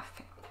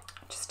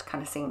just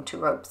kind of seeing two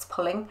ropes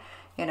pulling,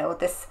 you know.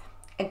 This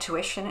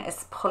intuition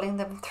is pulling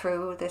them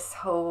through this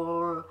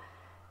whole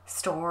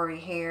story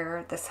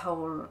here, this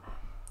whole,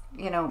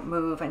 you know,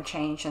 move and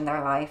change in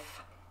their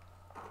life.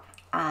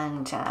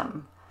 And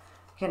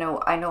you know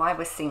I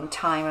was seeing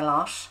time a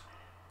lot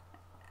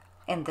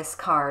in this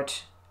card,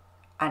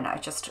 and I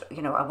just,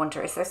 you know, I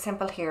wonder, is there a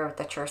symbol here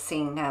that you're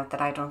seeing now that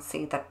I don't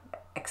see that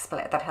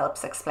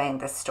helps explain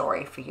this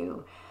story for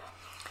you?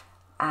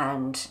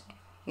 And,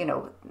 you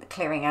know,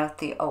 clearing out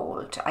the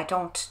old,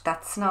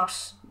 that's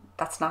not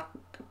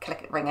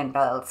ringing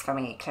bells for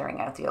me, clearing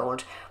out the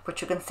old,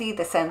 but you can see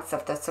the sense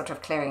of the sort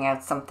of clearing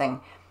out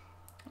something,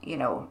 you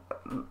know.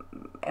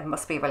 It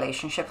must be a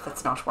relationship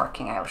that's not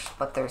working out,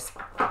 but there's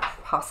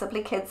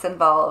possibly kids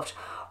involved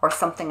or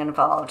something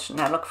involved.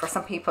 Now look, for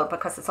some people,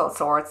 because it's all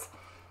swords,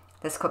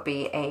 this could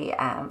be a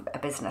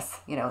business,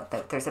 you know,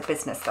 there's a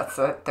business that's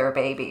their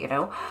baby, you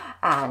know,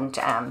 and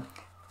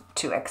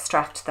to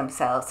extract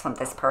themselves from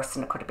this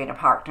person. It could have been a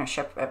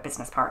partnership, a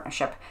business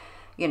partnership,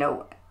 you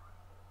know.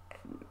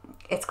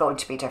 It's going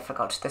to be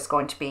difficult. There's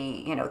going to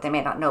be, you know, they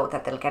may not know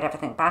that they'll get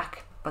everything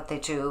back, but they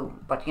do.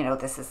 But, you know,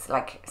 this is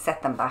like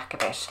set them back a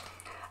bit.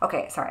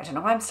 Okay, sorry, I don't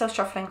know why I'm still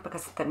shuffling,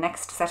 because the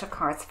next set of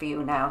cards for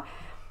you now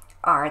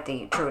are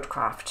the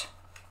Druidcraft.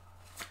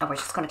 And we're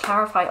just going to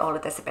clarify all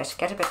of this a bit,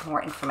 get a bit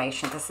more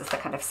information. This is the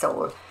kind of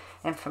soul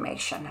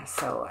information.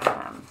 So,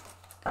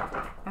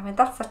 I mean,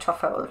 that's a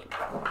tough old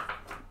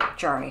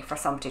journey for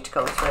somebody to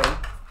go through.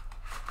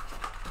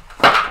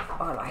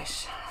 All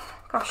right.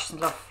 Gosh,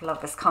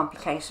 love is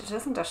complicated,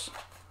 isn't it?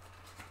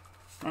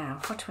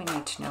 Now, what do we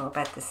need to know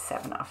about the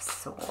Seven of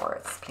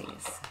Swords,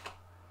 please?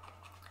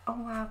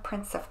 Oh, wow,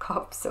 Prince of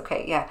Cups.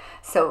 Okay, yeah.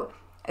 So,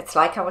 it's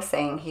like I was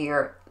saying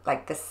here,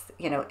 like this,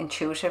 you know,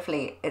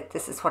 intuitively,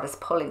 this is what is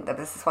pulling them,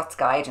 this is what's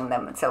guiding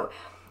them. And so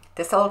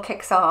this all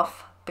kicks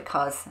off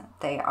because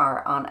they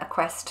are on a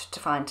quest to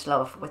find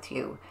love with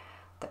you.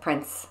 The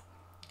prince,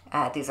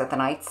 these are the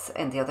knights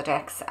in the other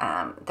decks,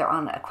 they're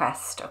on a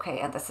quest, okay,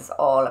 and this is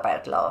all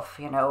about love,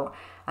 you know,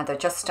 and they're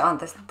just on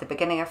the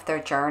beginning of their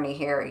journey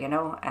here, you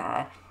know,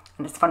 and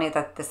it's funny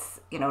that this,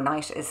 you know,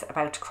 knight is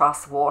about to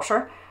cross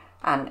water,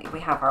 and we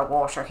have our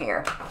water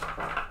here.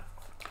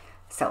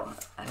 So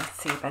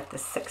let's see about the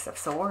Six of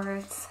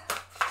Swords.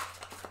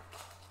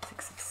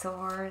 Six of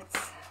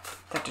Swords.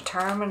 They're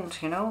determined,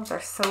 you know,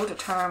 they're so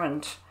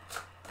determined.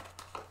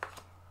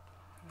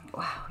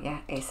 Wow, yeah,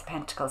 Ace of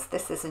Pentacles.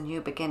 This is a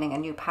new beginning, a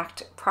new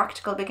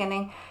practical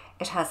beginning.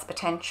 It has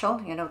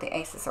potential, you know, the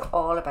aces are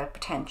all about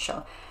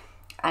potential.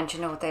 And, you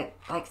know,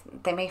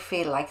 they may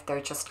feel like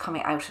they're just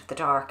coming out of the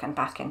dark and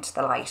back into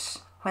the light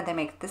when they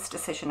make this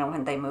decision, and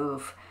when they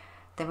move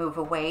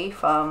away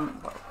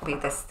from, be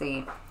this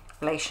the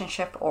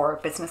relationship or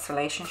business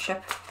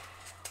relationship.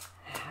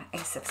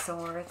 Ace of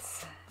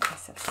Swords,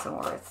 Ace of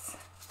Swords.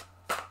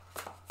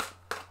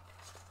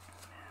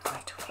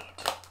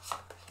 Rider-Waite.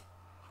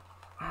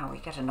 Wow, we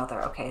get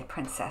another, okay,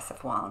 Princess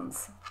of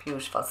Wands.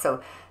 Beautiful.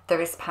 So there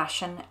is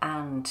passion,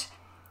 and,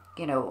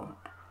 you know,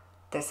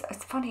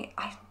 it's funny,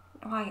 I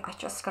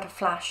just got a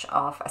flash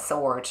of a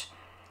sword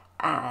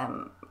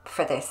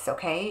for this,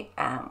 okay,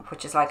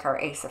 which is like our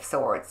Ace of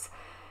Swords.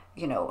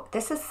 You know,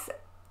 this is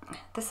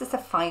a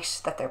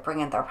fight that they're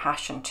bringing their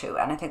passion to,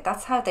 and I think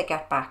that's how they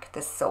get back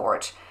this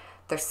sword.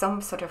 There's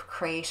some sort of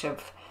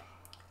creative,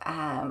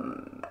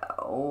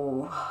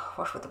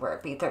 what would the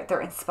word be?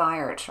 They're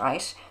inspired,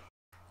 right,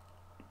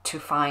 to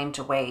find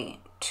a way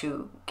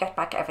to get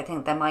back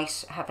everything they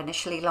might have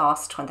initially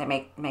lost when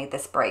they made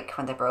this break,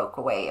 when they broke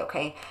away,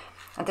 okay?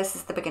 And this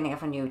is the beginning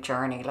of a new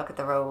journey. Look at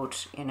the road,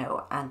 you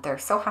know, and they're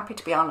so happy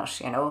to be on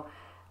it, you know,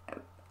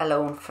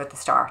 alone for the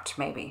start,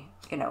 maybe,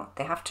 you know,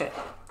 they have to,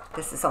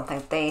 this is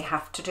something they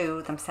have to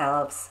do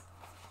themselves.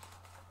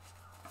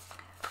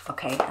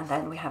 Okay, and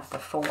then we have the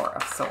Four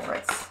of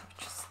Swords,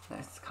 which is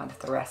that's kind of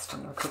the rest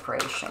and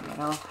recuperation, you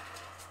know.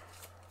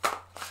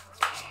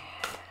 Okay.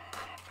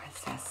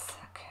 Princess,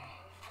 okay.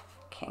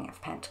 King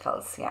of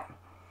Pentacles, yeah.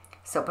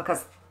 So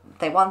because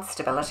they want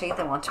stability,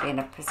 they want to be in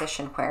a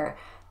position where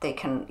they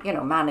can, you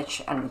know,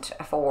 manage and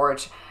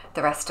afford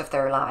the rest of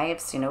their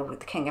lives. You know,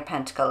 the King of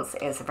Pentacles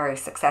is a very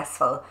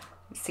successful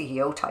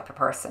CEO type of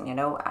person, you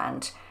know,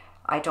 and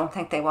I don't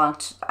think they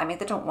want, I mean,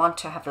 they don't want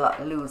to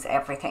lose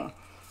everything.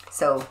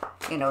 So,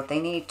 you know, they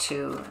need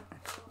to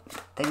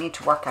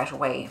work out a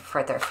way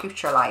for their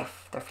future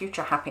life, their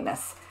future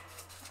happiness,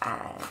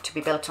 to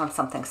be built on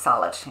something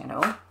solid, you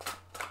know.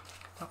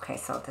 Okay,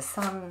 so the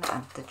Sun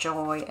and the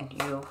Joy and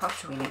you, what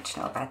do we need to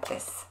know about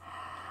this?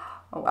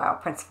 Oh wow,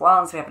 Prince of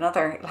Wands, we have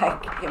another,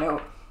 like, you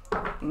know,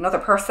 another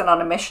person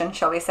on a mission,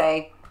 shall we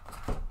say,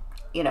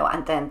 you know,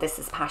 and then this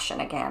is passion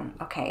again,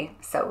 okay?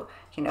 So,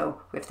 you know,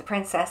 we have the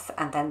Princess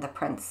and then the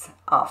Prince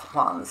of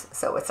Wands.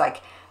 So it's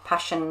like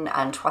passion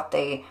and what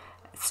they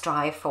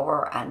strive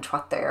for and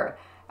what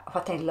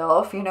they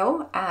love, you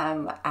know,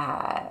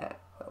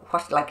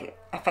 what like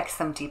affects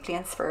them deeply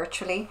and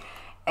spiritually.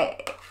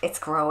 It's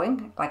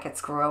growing, like it's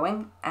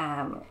growing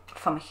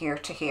from here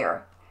to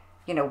here,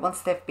 you know,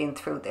 once they've been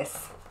through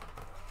this.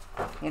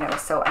 You know,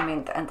 so I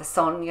mean, and the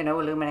sun, you know,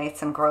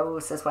 illuminates and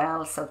grows as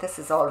well. So this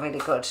is all really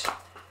good.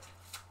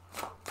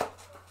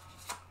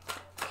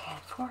 Okay,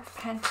 Four of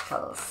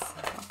Pentacles.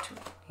 What do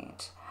we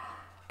need?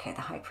 Okay,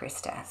 the High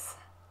Priestess.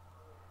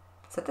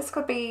 So this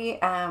could be, you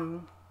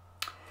know,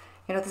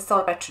 this is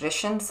all about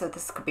tradition. So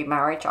this could be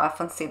marriage. I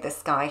often see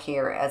this guy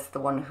here as the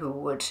one who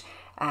would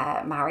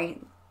marry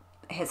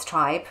his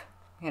tribe,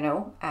 you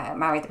know,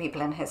 marry the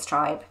people in his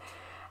tribe.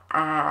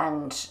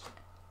 And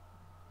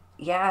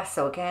yeah,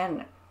 so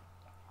again,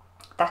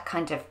 that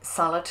kind of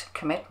solid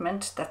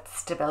commitment, that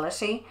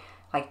stability,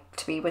 like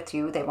to be with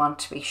you, they want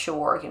to be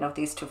sure, you know,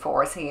 these two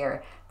fours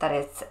here, that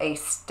it's a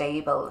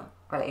stable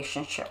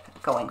relationship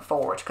going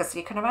forward. Because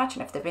you can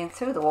imagine if they've been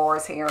through the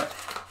wars here,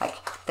 like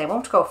they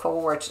won't go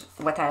forward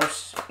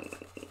without,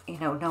 you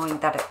know, knowing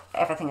that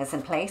everything is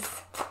in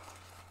place.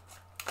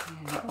 You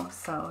know,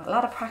 so a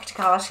lot of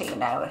practicality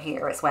now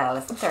here as well,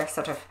 isn't there?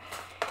 Sort of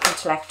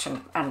intellect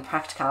and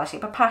practicality,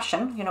 but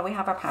passion, you know, we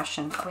have our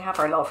passion, we have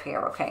our love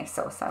here, okay?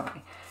 So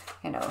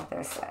you know,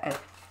 there's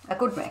a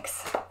good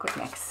mix,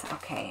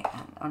 okay?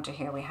 And under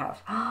here we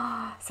have,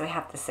 so we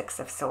have the Six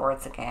of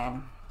Swords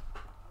again.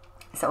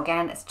 So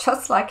again, it's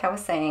just like I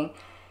was saying,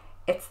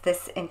 it's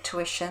this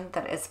intuition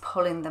that is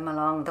pulling them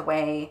along the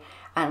way.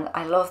 And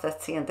I love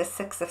that, seeing this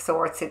Six of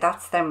Swords, see,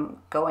 that's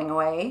them going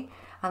away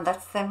and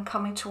that's them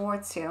coming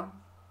towards you.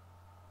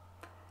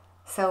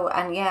 So,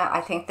 and yeah, I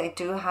think they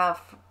do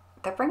have,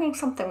 they're bringing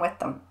something with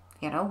them,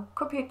 you know,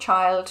 could be a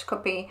child,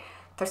 could be,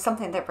 there's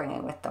something they're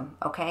bringing with them,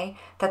 okay,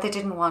 that they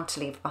didn't want to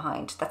leave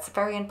behind. That's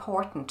very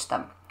important to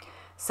them.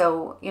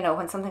 So, you know,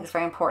 when something is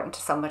very important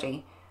to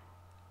somebody,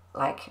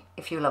 like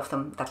if you love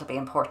them, that'll be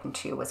important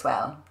to you as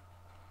well,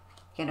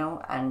 you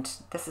know. And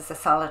this is a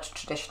solid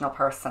traditional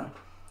person,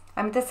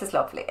 I mean, this is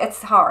lovely.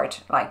 It's hard,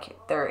 like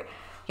they're,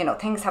 you know,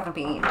 things haven't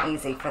been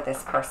easy for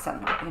this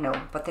person, you know,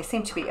 but they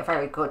seem to be a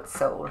very good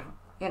soul.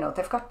 You know,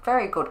 they've got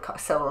very good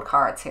soul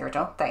cards here,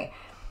 don't they?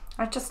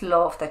 I just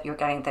love that you're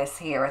getting this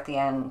here at the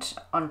end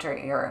under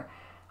your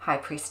High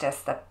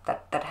Priestess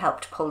that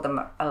helped pull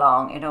them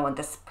along, you know, and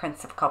this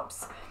Prince of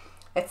Cups.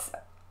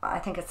 I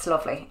think it's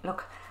lovely.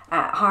 Look,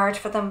 hard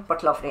for them,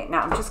 but lovely.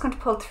 Now, I'm just going to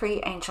pull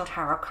 3 Angel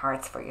Tarot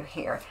cards for you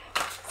here.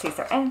 See, is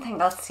there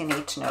anything else you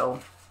need to know?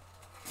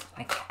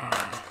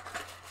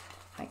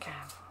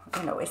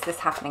 You know, is this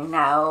happening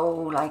now?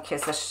 Like,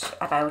 is it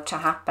about to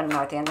happen?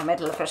 Are they in the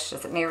middle of it?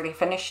 Is it nearly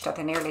finished? Are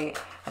they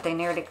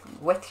nearly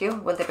with you?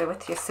 Will they be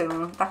with you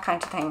soon? That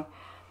kind of thing.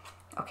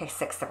 Okay,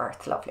 6 of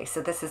Earth, lovely.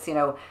 So this is, you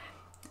know,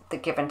 the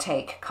give and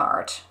take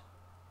card,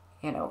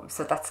 you know,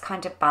 so that's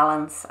kind of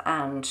balance.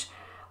 And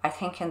I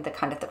think in the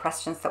kind of the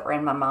questions that were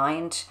in my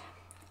mind,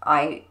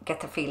 I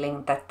get the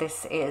feeling that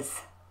this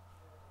is,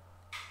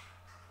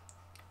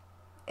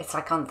 it's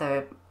like on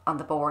the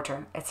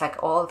border. It's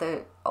like all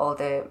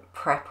the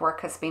prep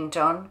work has been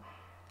done,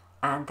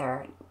 and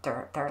they're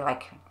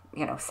like,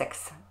 you know,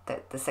 6.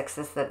 The 6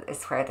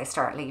 is where they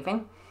start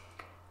leaving,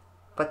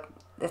 but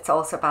it's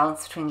also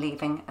balance between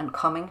leaving and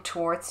coming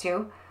towards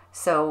you.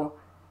 So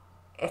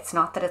it's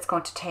not that it's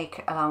going to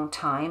take a long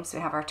time. So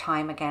we have our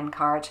time again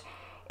card.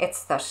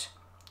 It's that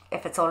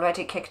if it's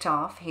already kicked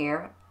off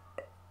here,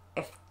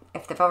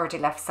 if they've already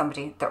left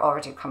somebody, they're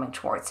already coming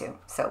towards you.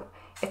 So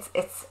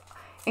it's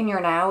in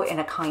your now in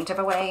a kind of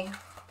a way.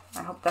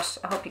 I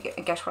hope you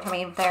get what I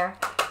mean there.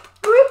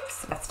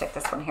 Whoops, let's take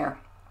this one here.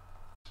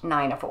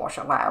 9 of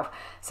Water, wow.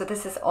 So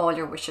this is all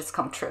your wishes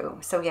come true.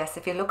 So yes,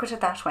 if you look at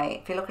it that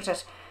way, if you look at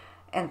it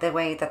in the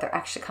way that they're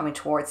actually coming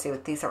towards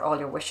you, these are all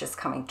your wishes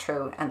coming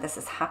true, and this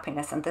is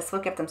happiness, and this will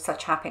give them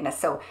such happiness.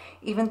 So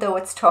even though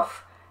it's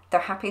tough, they're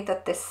happy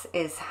that this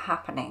is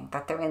happening,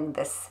 that they're in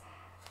this,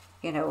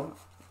 you know,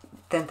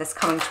 then this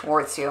coming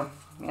towards you.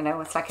 You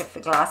know, it's like if the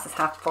glass is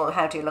half full,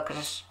 how do you look at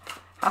it?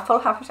 Half full,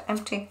 half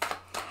empty.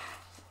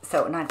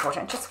 So 9 of Water,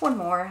 and just one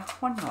more.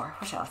 What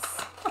else?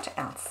 What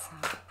else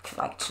would you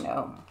like to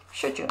know?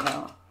 Should you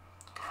know?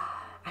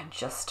 And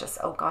Justice,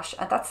 oh gosh,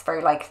 and that's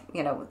very like,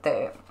 you know,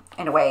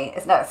 in a way,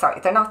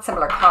 they're not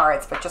similar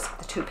cards, but just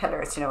the 2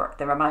 pillars, you know,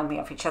 they remind me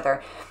of each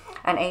other.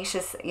 And 8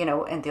 is, you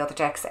know, in the other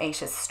decks,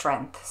 8 is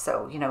strength.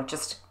 So, you know,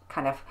 just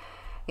kind of,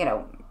 you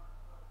know,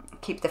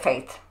 keep the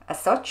faith as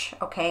such.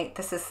 Okay,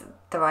 this is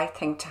the right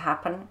thing to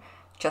happen.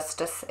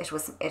 Justice,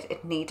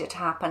 it needed to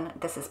happen.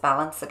 This is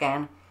balance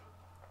again.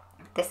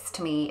 This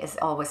to me is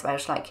always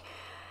about, like,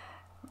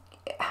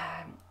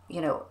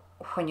 you know,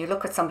 when you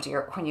look at somebody,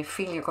 or when you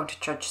feel you're going to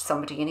judge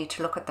somebody, you need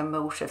to look at the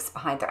motives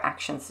behind their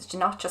actions. It's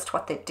not just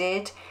what they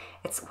did,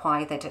 it's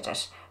why they did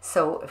it.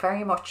 So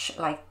very much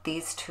like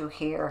these 2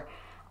 here,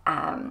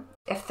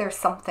 if there's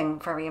something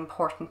very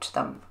important to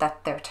them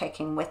that they're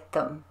taking with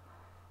them,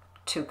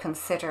 to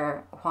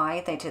consider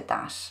why they did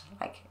that.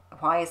 Like,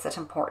 why is it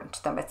important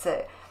to them?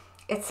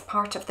 It's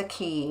part of the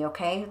key,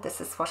 okay?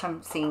 This is what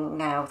I'm seeing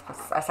now.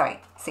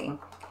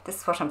 This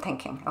is what I'm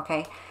thinking,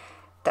 okay?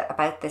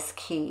 About this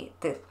key.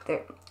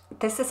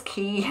 This is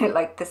key,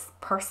 like this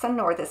person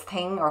or this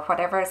thing or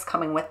whatever is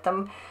coming with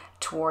them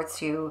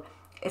towards you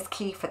is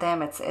key for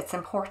them. It's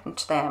important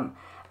to them.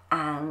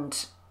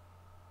 And,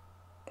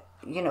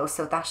 you know,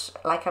 so that,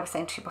 like I was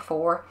saying to you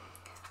before,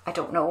 I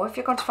don't know if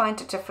you're going to find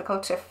it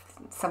difficult if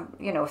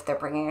if they're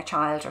bringing a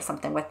child or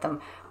something with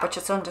them, but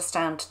just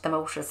understand the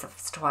motives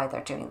as to why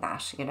they're doing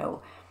that, you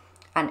know.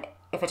 And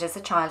if it is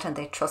a child and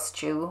they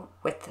trust you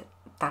with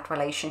that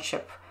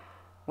relationship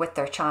with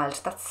their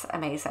child, that's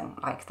amazing.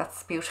 Like,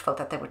 that's beautiful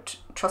that they would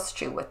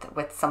trust you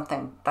with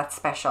something that's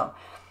special.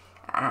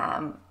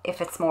 If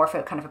it's more of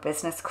a kind of a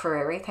business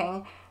career-y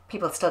thing,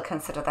 people still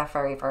consider that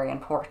very, very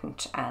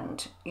important,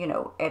 and, you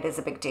know, it is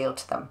a big deal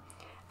to them,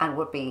 and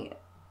would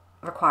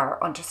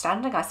require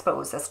understanding, I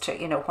suppose, as to,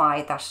 you know,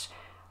 why that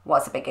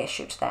was a big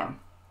issue to them.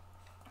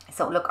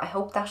 So look, I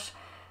hope that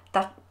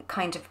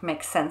kind of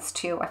makes sense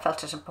to you. I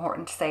felt it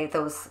important to say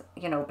those,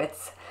 you know,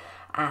 bits.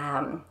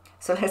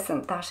 So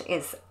listen, that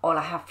is all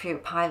I have for you,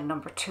 pile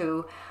number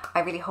 2. I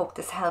really hope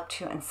this helped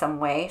you in some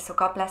way. So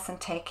God bless and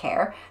take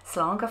care.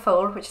 Slán go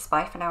fóill, which is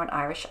bye for now in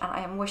Irish, and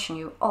I am wishing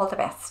you all the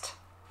best.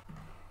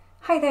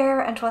 Hi there,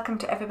 and welcome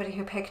to everybody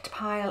who picked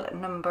pile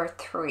number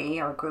 3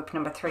 or group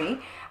number 3,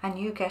 and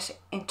you get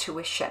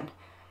intuition.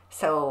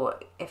 So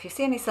if you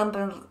see any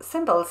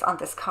symbols on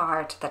this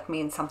card that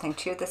mean something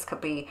to you, this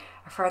could be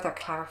a further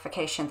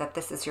clarification that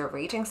this is your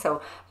reading.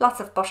 So lots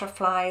of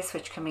butterflies,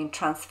 which can mean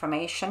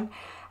transformation.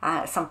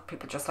 Some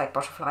people just like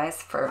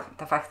butterflies for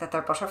the fact that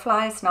they're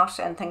butterflies, not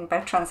anything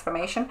about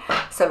transformation.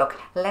 So look,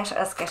 let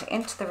us get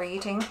into the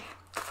reading.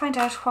 Find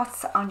out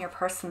what's on your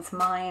person's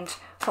mind.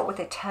 What would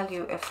they tell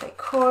you if they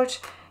could?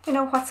 You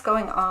know, what's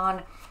going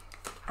on?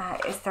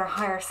 Is their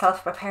higher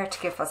self prepared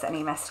to give us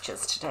any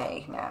messages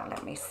today? Now,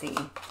 let me see.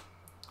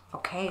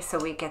 Okay, so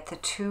we get the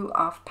 2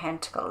 of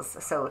Pentacles.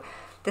 So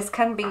this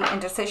can be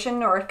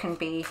indecision, or it can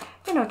be,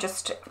 you know,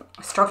 just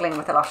struggling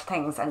with a lot of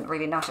things and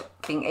really not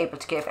being able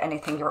to give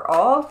anything your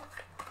all.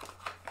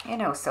 You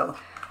know, so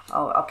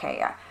Oh, okay,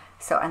 yeah.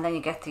 So, and then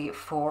you get the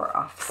Four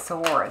of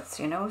Swords,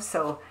 you know,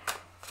 so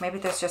maybe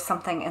there's just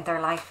something in their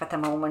life at the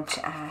moment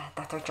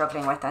that they're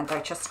juggling with, and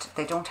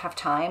they don't have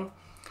time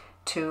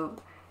to,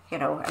 you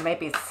know, and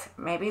maybe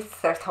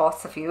it's their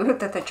thoughts of you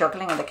that they're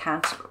juggling, and they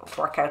can't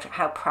work out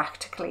how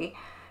practically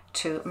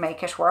to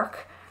make it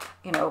work,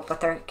 you know, but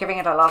they're giving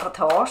it a lot of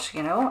thought,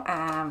 you know.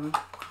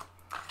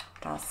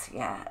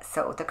 Yeah,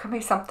 so there could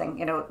be something,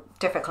 you know,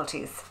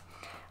 difficulties.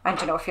 And,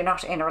 you know, if you're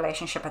not in a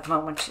relationship at the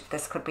moment,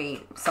 this could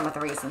be some of the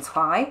reasons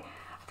why.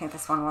 I think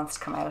this one wants to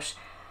come out.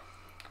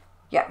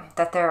 Yeah,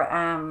 that they're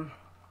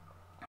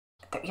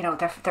you know,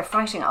 they're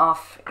fighting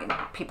off, you know,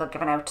 people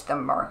giving out to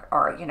them,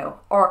 or you know,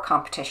 or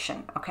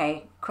competition.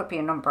 Okay, could be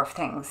a number of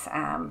things.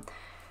 I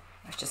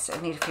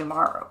need a few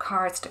more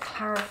cards to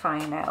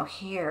clarify now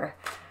here.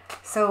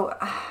 So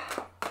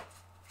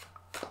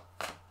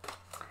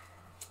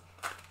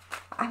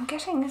I'm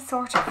getting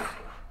sort of,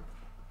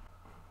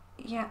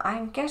 yeah,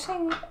 I'm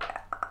getting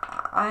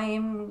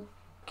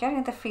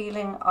the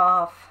feeling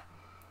of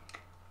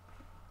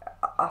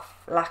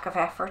lack of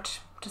effort.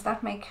 Does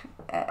that make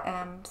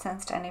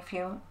sense to any of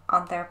you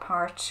on their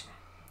part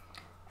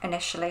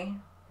initially?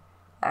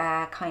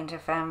 Kind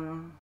of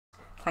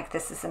like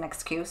this is an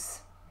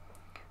excuse,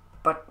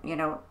 but you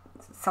know,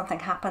 something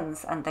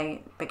happens and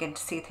they begin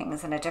to see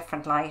things in a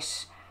different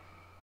light,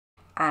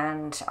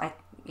 and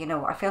you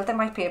know, I feel there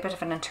might be a bit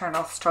of an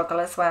internal struggle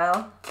as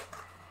well,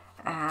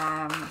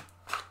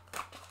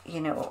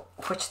 you know,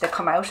 which they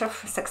come out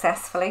of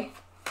successfully.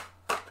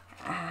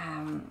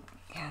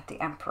 Yeah,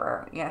 the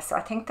Emperor. Yeah, so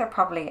I think they're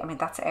probably, I mean,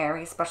 that's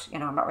Aries, but you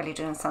know, I'm not really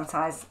doing sun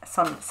signs.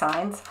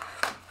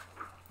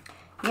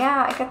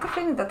 Yeah, I get the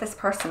feeling that this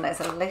person is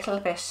a little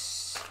bit,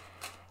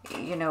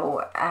 you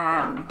know,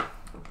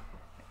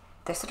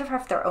 they sort of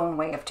have their own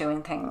way of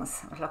doing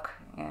things. Look,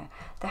 yeah,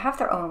 they have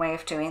their own way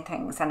of doing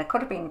things, and it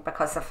could have been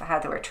because of how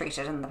they were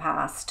treated in the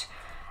past.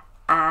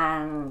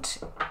 And,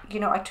 you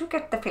know, I do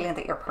get the feeling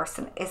that your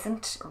person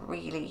isn't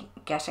really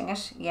getting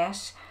it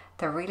yet.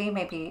 They're really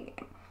maybe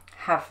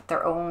have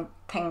their own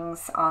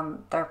things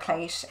on their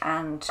plate,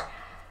 and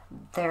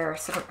they're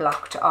sort of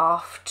blocked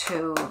off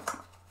to,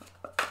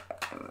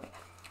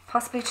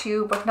 possibly to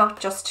you, but not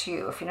just to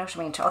you, if you know what I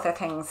mean, to other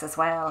things as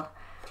well.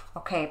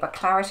 Okay, but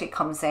clarity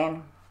comes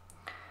in.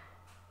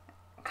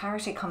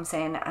 Clarity comes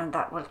in, and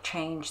that will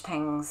change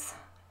things.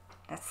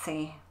 Let's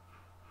see.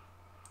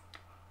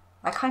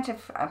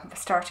 I'm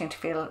starting to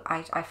feel,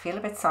 I feel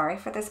a bit sorry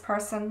for this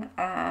person.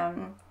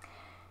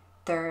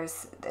 They're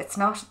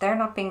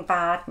not being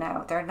bad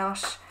now.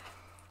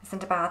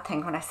 Isn't a bad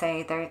thing when I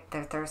say there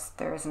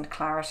isn't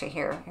clarity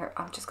here. Here,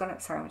 I'm just gonna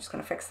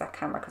fix that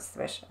camera because it's a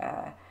bit,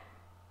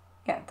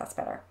 yeah, that's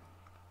better.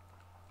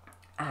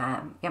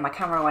 Yeah, my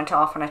camera went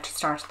off when I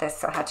started this,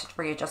 so I had to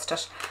readjust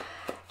it.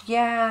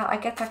 Yeah, I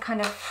get that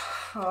kind of,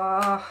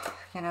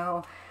 you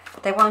know,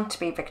 they want to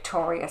be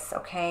victorious,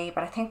 okay,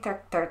 but I think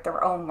they're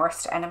their own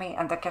worst enemy,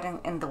 and they're getting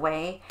in the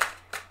way,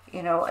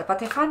 you know, but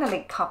they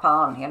finally cop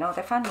on, you know,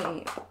 they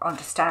finally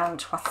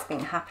understand what's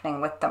been happening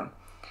with them.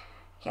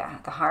 Yeah,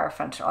 the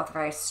Hierophant, all the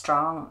very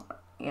strong,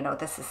 you know,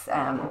 this is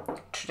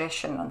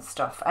tradition and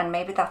stuff, and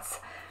maybe that's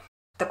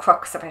the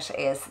crux of it,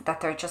 is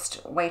that they're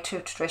just way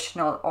too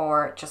traditional,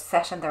 or just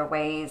set in their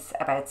ways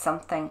about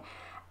something.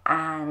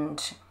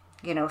 And,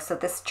 you know, so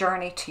this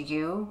journey to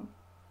you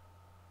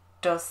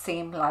does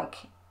seem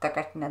like they're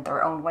getting in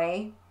their own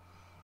way.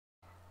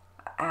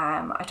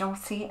 I don't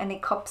see any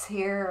cups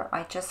here.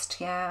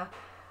 Yeah,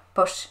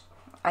 but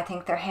I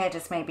think their head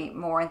is maybe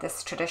more in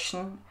this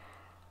tradition.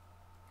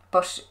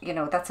 But, you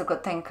know, that's a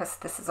good thing, because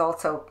this is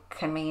also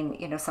can mean,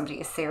 you know,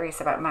 somebody is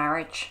serious about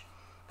marriage.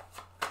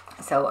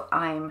 So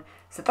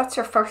that's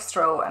your first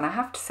row, and I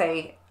have to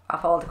say,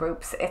 of all the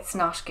groups, it's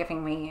not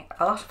giving me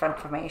a lot of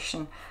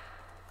information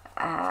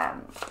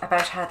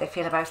about how they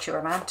feel about you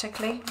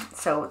romantically.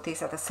 So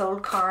these are the soul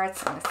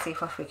cards, and let's see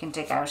what we can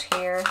dig out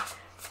here.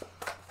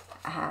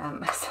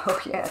 So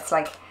yeah, it's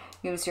like,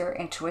 use your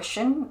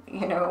intuition,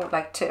 you know,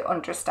 like to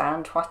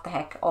understand what the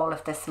heck all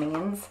of this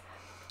means.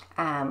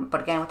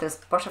 But again, with those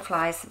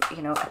butterflies,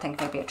 you know, I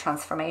think maybe a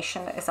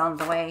transformation is on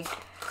the way.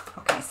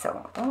 Okay,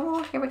 so,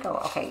 oh, here we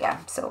go. Okay, yeah,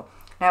 so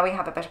now we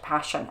have a bit of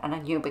passion and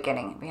a new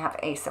beginning. We have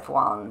Ace of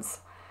Wands.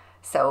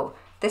 So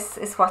this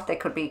is what they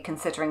could be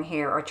considering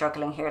here, or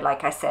juggling here.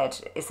 Like I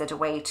said, is it a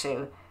way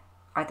to,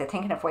 are they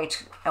thinking of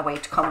a way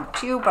to come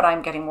to you? But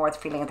I'm getting more the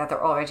feeling that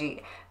they're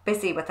already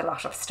busy with a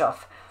lot of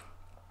stuff.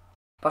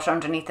 But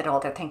underneath it all,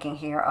 they're thinking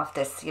here of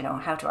this, you know,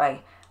 how do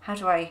I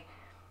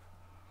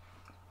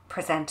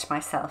present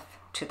myself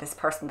to this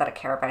person that I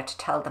care about, to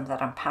tell them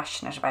that I'm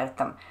passionate about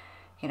them?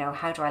 You know,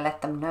 how do I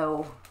let them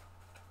know?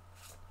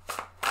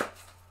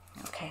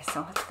 Okay,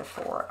 so what's the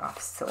Four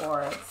of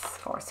Swords?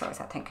 Four of Swords,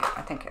 I think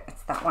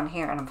it's that one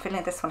here, and I'm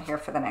feeling this one here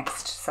for the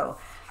next. So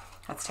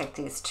let's take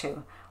these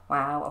two.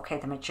 Wow, okay,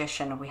 the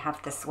Magician, we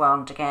have this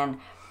wand again.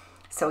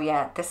 So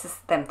yeah, this is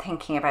them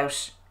thinking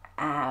about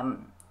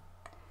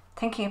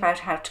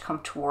how to come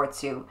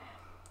towards you,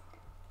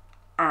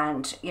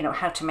 and, you know,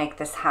 how to make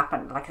this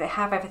happen. Like, they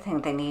have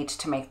everything they need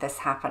to make this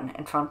happen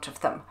in front of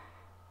them.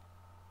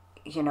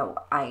 you know,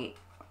 I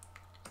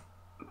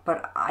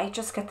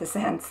just get the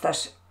sense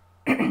that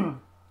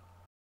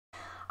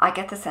I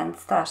get the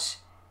sense that,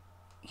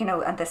 you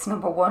know, and this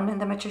number one in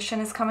the Magician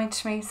is coming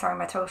to me. Sorry,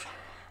 my throat.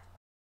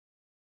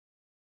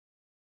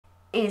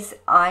 Is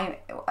I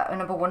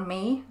number one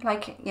me,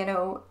 like, you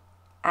know,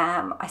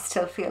 I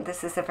still feel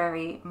this is a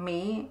very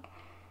me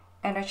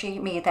energy,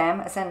 me them,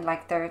 as in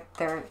like there's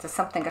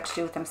something got to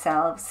do with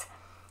themselves.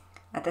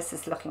 And this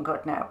is looking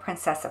good now,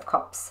 Princess of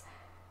Cups.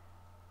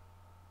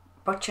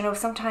 But you know,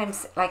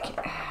 sometimes, like,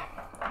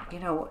 you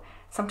know,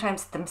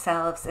 sometimes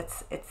themselves,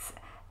 it's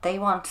they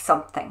want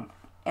something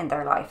in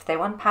their life. They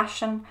want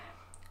passion.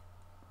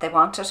 They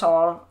want it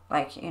all,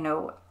 like, you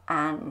know,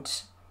 and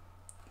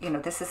you know,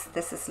 this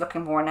is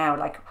looking more now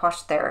like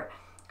what they're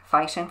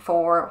fighting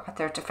for, what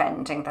they're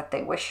defending, that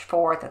they wish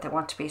for, that they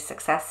want to be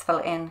successful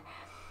in,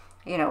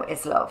 you know,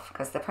 is love.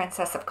 Because the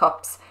Princess of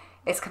Cups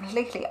is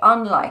completely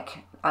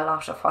unlike a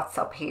lot of what's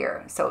up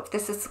here. So if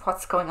this is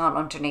what's going on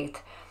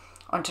underneath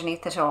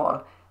it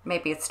all,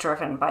 maybe it's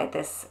driven by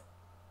this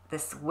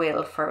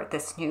will for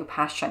this new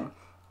passion,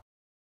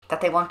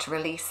 that they want to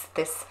release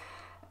this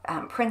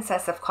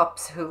Princess of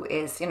Cups, who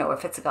is, you know,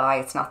 if it's a guy,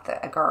 it's not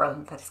a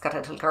girl that's got a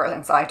little girl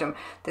inside him.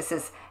 This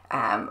is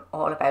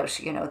all about,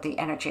 you know, the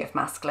energy of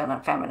masculine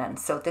and feminine.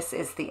 So this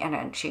is the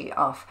energy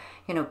of,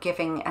 you know,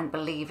 giving and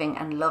believing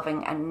and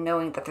loving and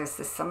knowing that there's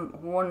some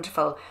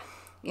wonderful,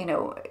 you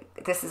know,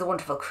 this is a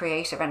wonderful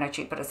creative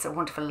energy, but it's a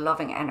wonderful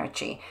loving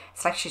energy.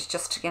 It's like she's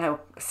just, you know,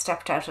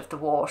 stepped out of the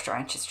water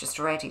and she's just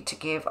ready to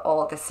give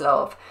all this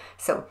love.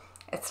 So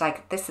it's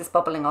like this is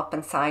bubbling up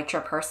inside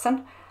your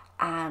person,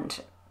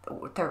 and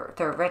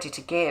they're ready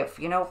to give,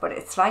 you know. But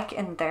it's like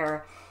in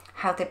their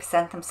how they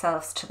present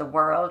themselves to the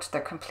world, they're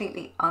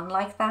completely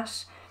unlike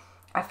that.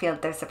 I feel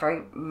there's a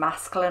very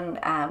masculine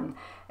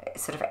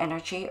sort of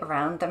energy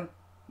around them,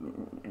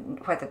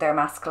 whether they're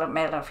masculine,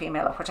 male or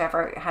female or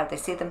whatever, how they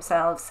see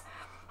themselves.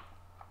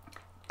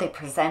 They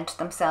present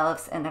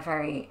themselves in a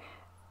very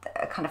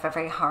kind of a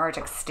very hard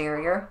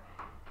exterior,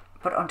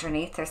 but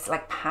underneath there's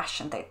like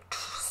passion. They're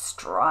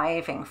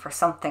striving for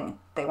something.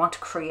 They want to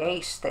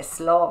create this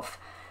love,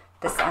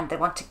 this, and they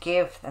want to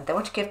give, and they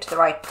want to give to the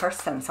right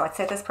person. So I'd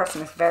say this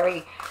person is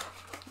very,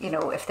 you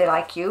know, if they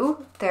like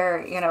you,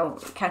 they're, you know,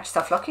 count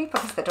yourself lucky,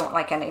 because they don't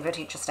like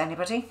anybody, just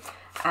anybody.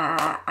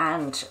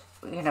 And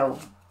you know,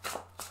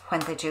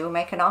 when they do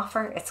make an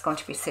offer, it's going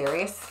to be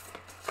serious.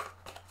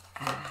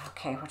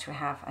 Okay, what do we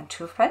have? And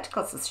Two of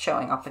Pentacles is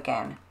showing up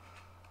again.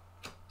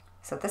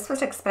 So this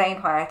would explain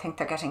why I think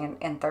they're getting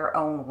in their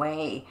own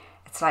way.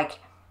 It's like,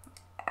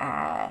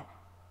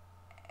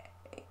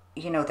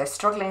 you know, they're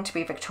struggling to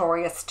be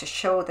victorious, to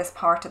show this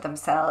part of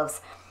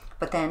themselves,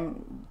 but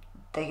then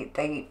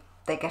they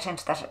get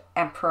into that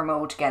emperor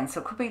mode again.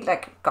 So it could be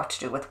like got to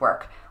do with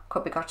work,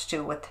 could be got to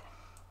do with,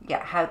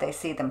 yeah, how they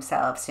see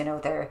themselves. You know,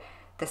 they're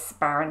this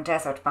barren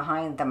desert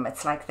behind them.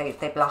 It's like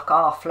they block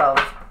off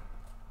love.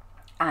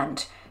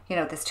 And you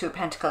know, this Two of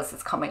Pentacles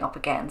is coming up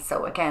again.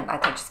 So again, I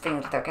think just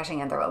feeling that they're getting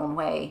in their own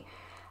way.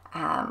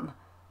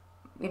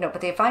 You know,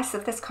 but the advice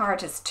of this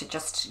card is to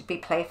just be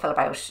playful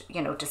about,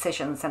 you know,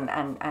 decisions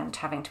and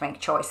having to make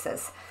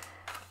choices.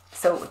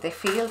 So they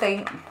feel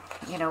they,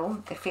 you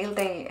know, they feel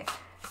they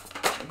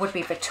would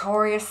be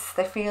victorious.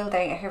 They feel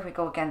they, here we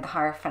go again, the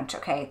Hierophant.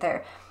 Okay,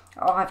 they're,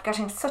 oh, I'm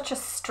getting such a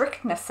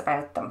strictness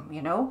about them,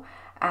 you know.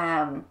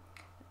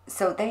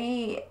 So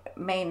they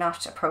may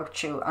not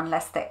approach you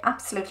unless they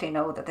absolutely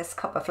know that this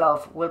cup of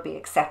love will be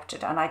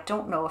accepted. And I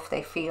don't know if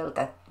they feel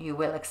that you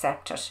will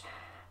accept it.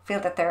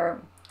 Feel that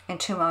they're in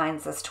two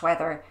minds as to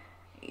whether,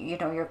 you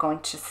know, you're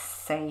going to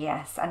say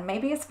yes. And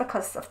maybe it's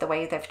because of the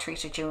way they've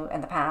treated you in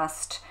the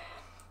past.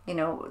 You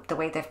know, the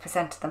way they've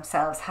presented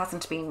themselves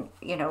hasn't been,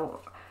 you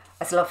know,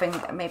 as loving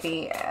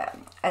maybe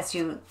as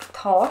you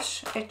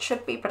thought it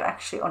should be, but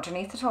actually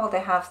underneath it all they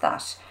have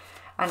that.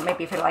 And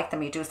maybe if you like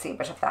them, you do see a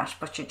bit of that,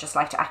 but you'd just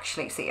like to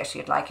actually see it.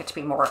 You'd like it to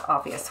be more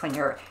obvious when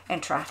you're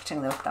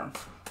interacting with them.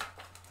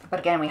 But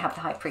again, we have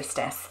the High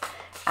Priestess.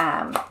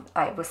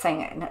 I was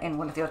saying in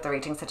one of the other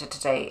readings I did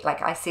today,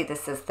 like I see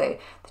this as the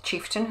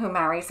chieftain who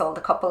marries all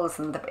the couples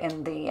in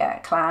the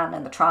clan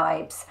and the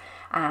tribes.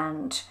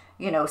 And,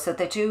 you know, so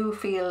they do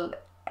feel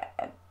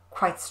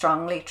quite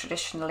strongly,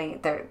 traditionally,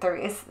 there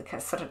is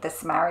sort of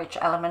this marriage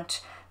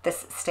element,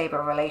 this stable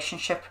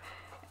relationship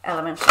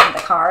element in the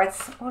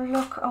cards. Oh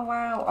look, oh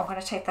wow, I'm going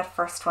to take that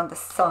first one, the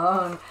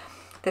Sun.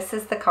 This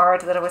is the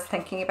card that I was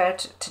thinking about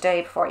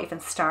today before I even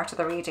started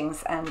the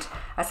readings. And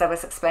as I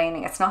was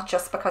explaining, it's not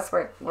just because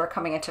we're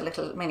coming into a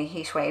little mini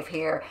heat wave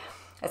here.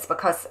 It's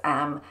because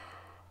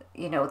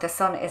you know, the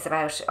Sun is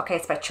about, okay,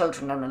 it's about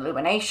children and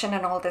illumination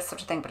and all this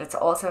sort of thing, but it's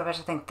also about,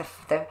 I think,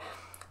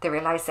 the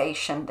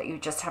realization that you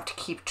just have to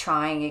keep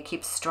trying, you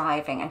keep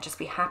striving, and just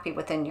be happy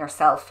within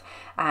yourself.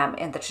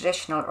 In the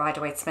traditional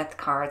Rider-Waite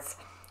cards,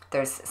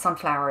 there's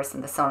sunflowers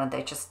in the sun, and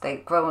they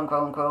grow and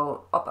grow and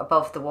grow up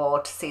above the wall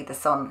to see the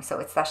sun. So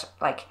it's that,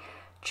 like,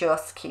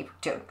 just keep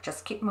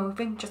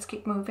moving,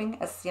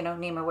 as, you know,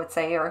 Nima would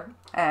say, or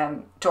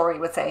Dory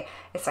would say.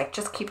 It's like,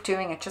 just keep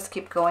doing it, just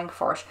keep going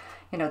for it.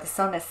 You know, the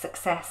sun is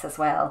success as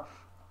well.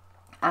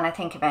 And I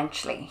think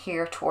eventually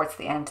here towards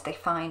the end, they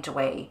find a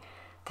way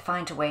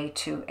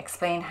to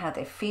explain how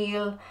they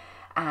feel,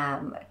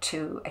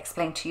 to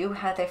explain to you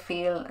how they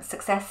feel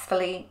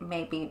successfully,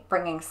 maybe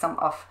bringing some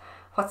of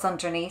what's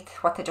underneath,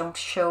 what they don't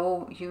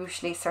show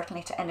usually,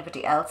 certainly to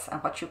anybody else,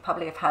 and what you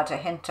probably have had a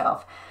hint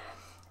of.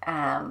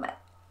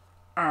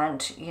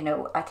 And, you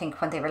know, I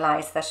think when they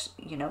realise that,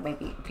 you know,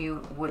 maybe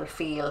you will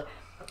feel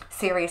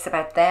serious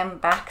about them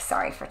back.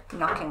 Sorry for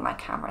knocking my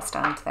camera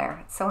stand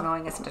there. It's so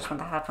annoying, isn't it, when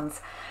that happens?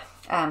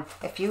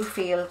 If you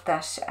feel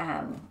that,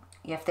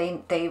 if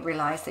they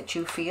realise that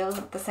you feel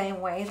the same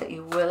way, that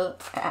you will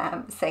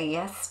say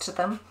yes to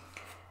them,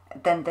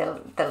 then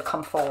they'll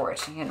come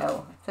forward, you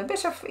know. It's a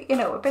bit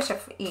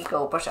of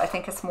ego, but I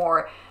think it's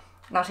more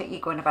not an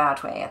ego in a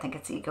bad way. I think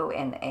it's ego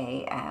in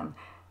a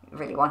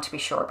really want to be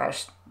sure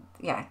about.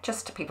 Yeah,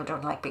 just people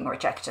don't like being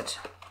rejected.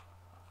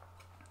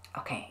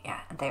 Okay, yeah,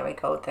 and there we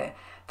go.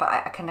 But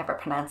I can never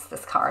pronounce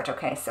this card.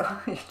 Okay, so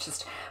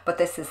but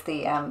this is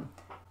the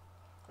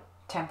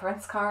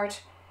Temperance card.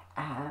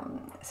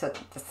 So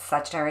the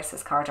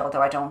Sagittarius card,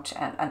 although I don't,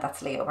 and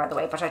that's Leo, by the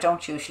way, but I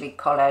don't usually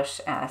call out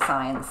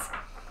signs.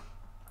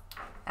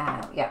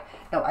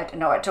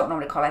 I don't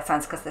normally call out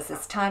signs because this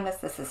is timeless.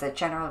 This is a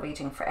general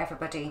reading for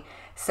everybody.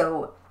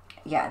 So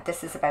yeah,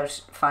 this is about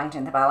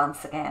finding the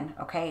balance again.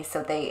 Okay,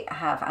 so they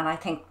have, and I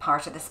think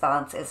part of this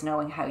balance is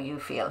knowing how you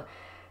feel.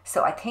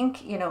 So I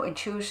think, you know,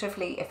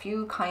 intuitively, if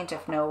you kind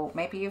of know,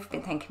 maybe you've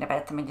been thinking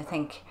about them and you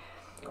think,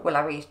 will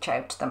I reach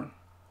out to them?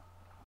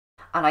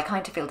 And I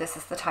kind of feel this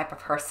is the type of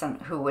person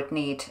who would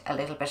need a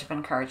little bit of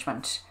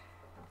encouragement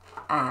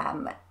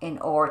in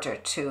order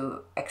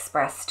to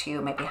express to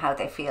you maybe how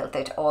they feel.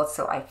 They'd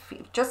also, I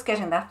feel, just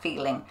getting that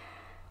feeling,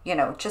 you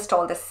know, just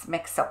all this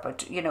mix up,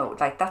 but, you know,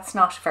 like that's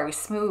not very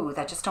smooth.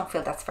 I just don't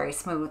feel that's very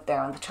smooth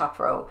there on the top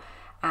row.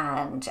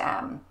 And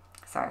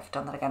sorry, I've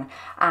done that again.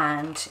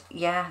 And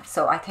yeah,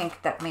 so I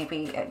think that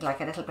maybe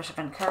like a little bit of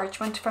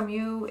encouragement from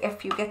you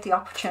if you get the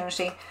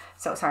opportunity.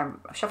 So sorry, I'm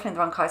shuffling the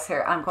wrong cards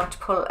here. I'm going to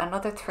pull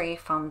another 3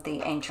 from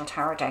the Angel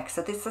Tarot deck.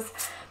 So this is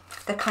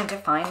the kind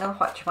of final,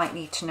 what you might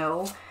need to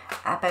know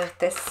about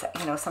this,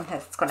 you know, something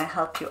that's going to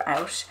help you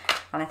out.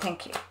 And I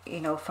think, you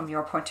know, from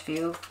your point of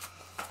view,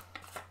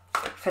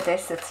 for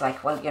this, it's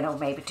like, well, you know,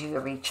 maybe do you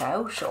reach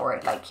out,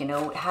 or like, you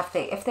know,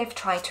 if they've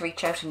tried to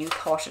reach out and you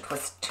thought it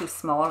was too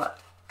small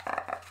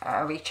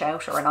a reach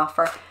out or an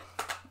offer,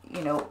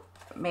 you know,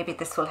 maybe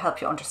this will help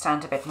you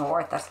understand a bit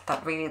more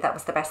that really that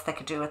was the best they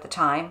could do at the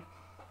time.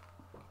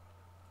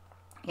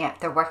 Yeah,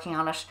 they're working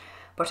on it,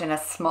 but in a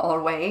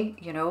small way,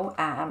 you know,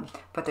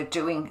 but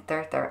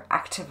they're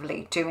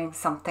actively doing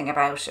something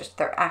about it.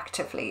 They're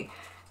actively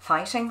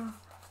fighting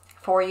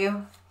for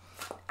you,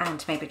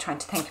 and maybe trying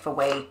to think of a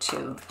way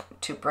to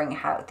bring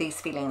how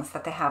these feelings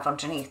that they have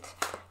underneath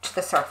to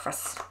the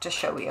surface to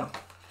show you.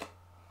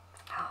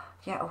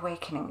 Yeah,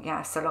 awakening.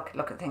 Yeah, so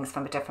look at things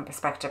from a different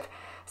perspective.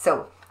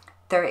 So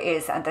there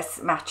is, and this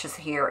matches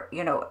here,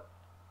 you know,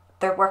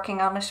 they're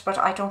working on it, but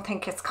I don't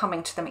think it's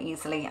coming to them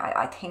easily.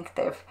 I think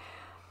they're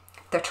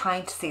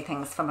trying to see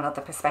things from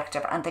another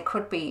perspective, and they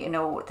could be, you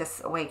know,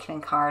 this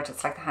awakening card,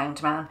 it's like the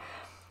Hanged Man.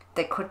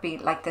 They could be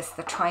like this,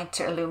 they're trying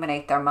to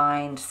illuminate their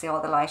mind, see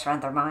all the light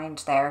around their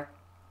mind there.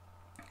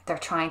 They're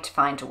trying to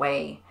find a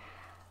way,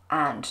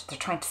 and they're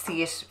trying to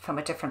see it from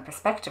a different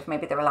perspective.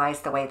 Maybe they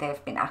realise the way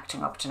they've been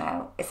acting up to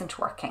now isn't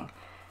working,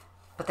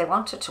 but they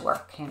want it to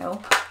work, you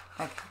know.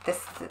 Like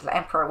this, the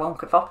Emperor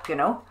won't give up, you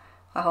know.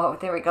 Oh,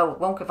 there we go,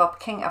 won't give up,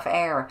 King of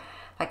Air.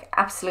 Like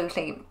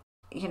absolutely,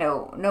 you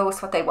know,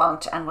 knows what they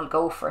want and will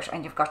go for it.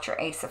 And you've got your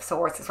Ace of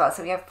Swords as well.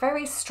 So you have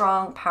very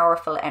strong,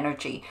 powerful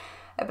energy.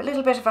 A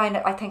little bit of,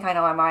 I think I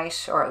know I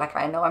might, or like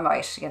I know I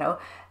might, you know,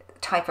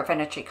 type of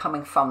energy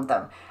coming from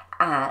them.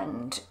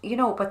 And, you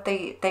know, but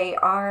they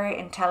are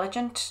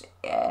intelligent.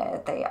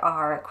 They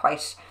are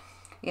quite,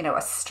 you know,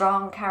 a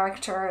strong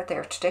character.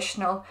 They're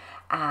traditional.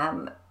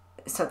 And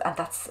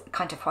that's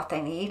kind of what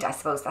they need. I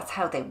suppose that's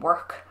how they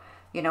work,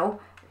 you know.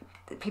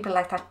 People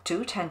like that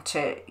do tend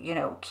to, you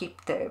know,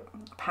 keep the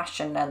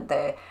passion and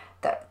the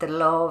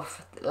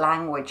love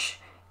language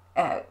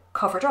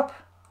covered up,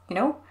 you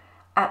know.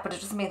 But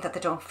it doesn't mean that they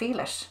don't feel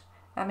it.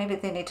 Maybe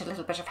they need a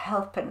little bit of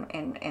help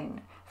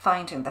in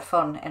finding the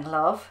fun in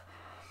love,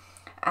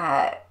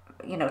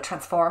 you know,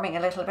 transforming a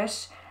little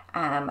bit.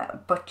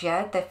 But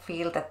yeah, they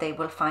feel that they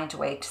will find a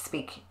way to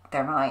speak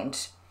their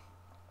mind.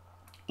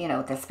 You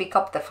know, they'll speak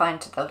up, they'll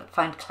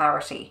find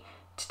clarity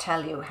to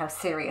tell you how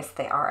serious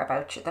they are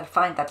about you. They'll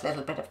find that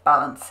little bit of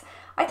balance.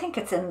 I think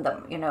it's in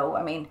them, you know.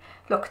 I mean,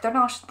 look,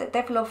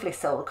 they've lovely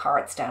soul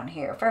cards down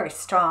here, very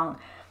strong,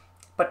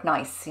 but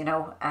nice, you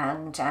know,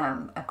 and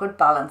a good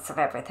balance of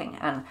everything.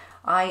 And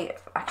I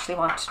actually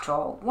want to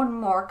draw one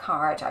more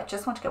card. I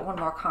just want to get one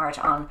more card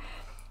on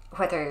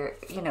whether,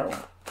 you know,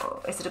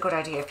 is it a good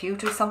idea if you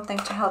do something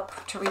to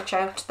help to reach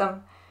out to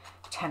them?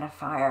 10 of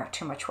Fire,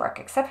 too much work,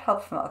 accept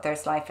help from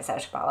others, life is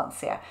out of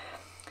balance. Yeah,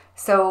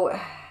 so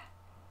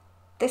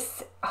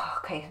this,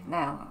 okay,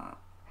 now,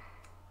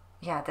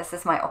 yeah, this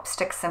is my up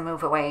sticks and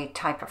move away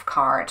type of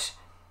card.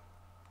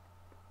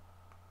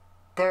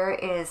 There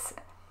is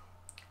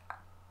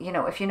you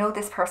know, if you know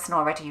this person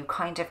already, you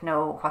kind of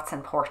know what's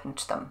important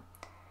to them.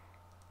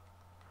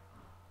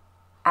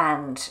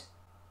 And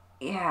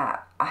yeah,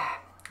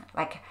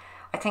 like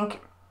I think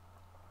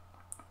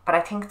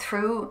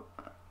through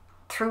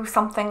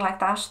something like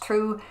that,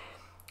 through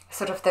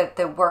sort of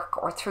the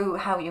work, or through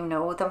how you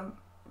know them,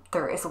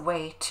 there is a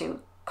way to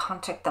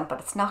contact them. But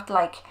it's not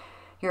like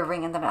you're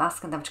ringing them and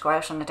asking them to go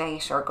out on a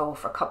date or go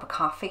for a cup of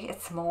coffee.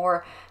 It's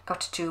more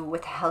got to do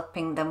with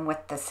helping them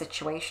with the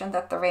situation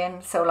that they're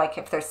in. So like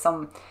if there's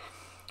some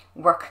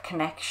work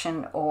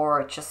connection,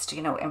 or just,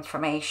 you know,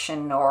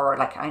 information, or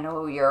like, I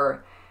know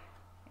you're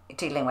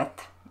dealing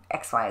with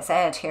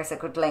XYZ, here's a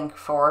good link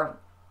for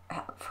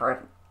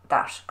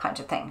that kind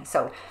of thing.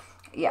 So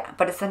yeah,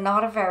 but it's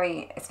not a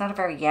very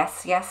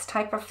yes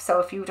type of,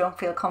 so if you don't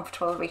feel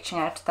comfortable reaching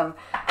out to them,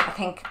 I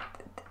think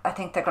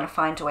they're going to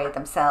find a way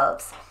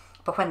themselves.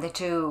 But when they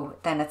do,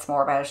 then it's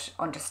more about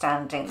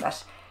understanding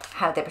that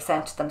how they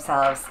present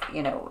themselves,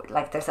 you know,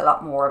 like there's a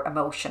lot more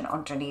emotion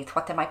underneath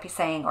what they might be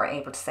saying or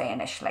able to say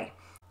initially.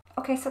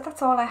 Okay, so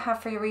that's all I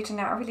have for your reading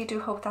now. I really do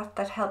hope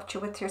that helped you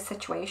with your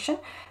situation.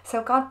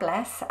 So God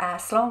bless,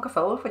 Slán go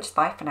fóill, which is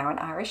bye for now in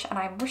Irish, and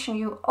I'm wishing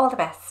you all the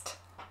best.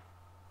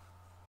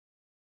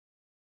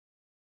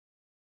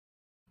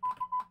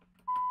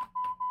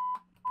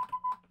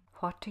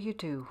 What do you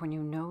do when you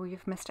know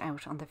you've missed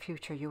out on the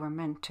future you were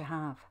meant to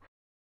have?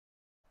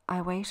 I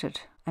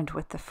waited, and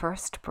with the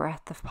first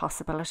breath of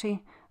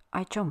possibility,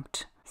 I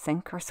jumped,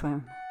 sink or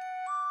swim.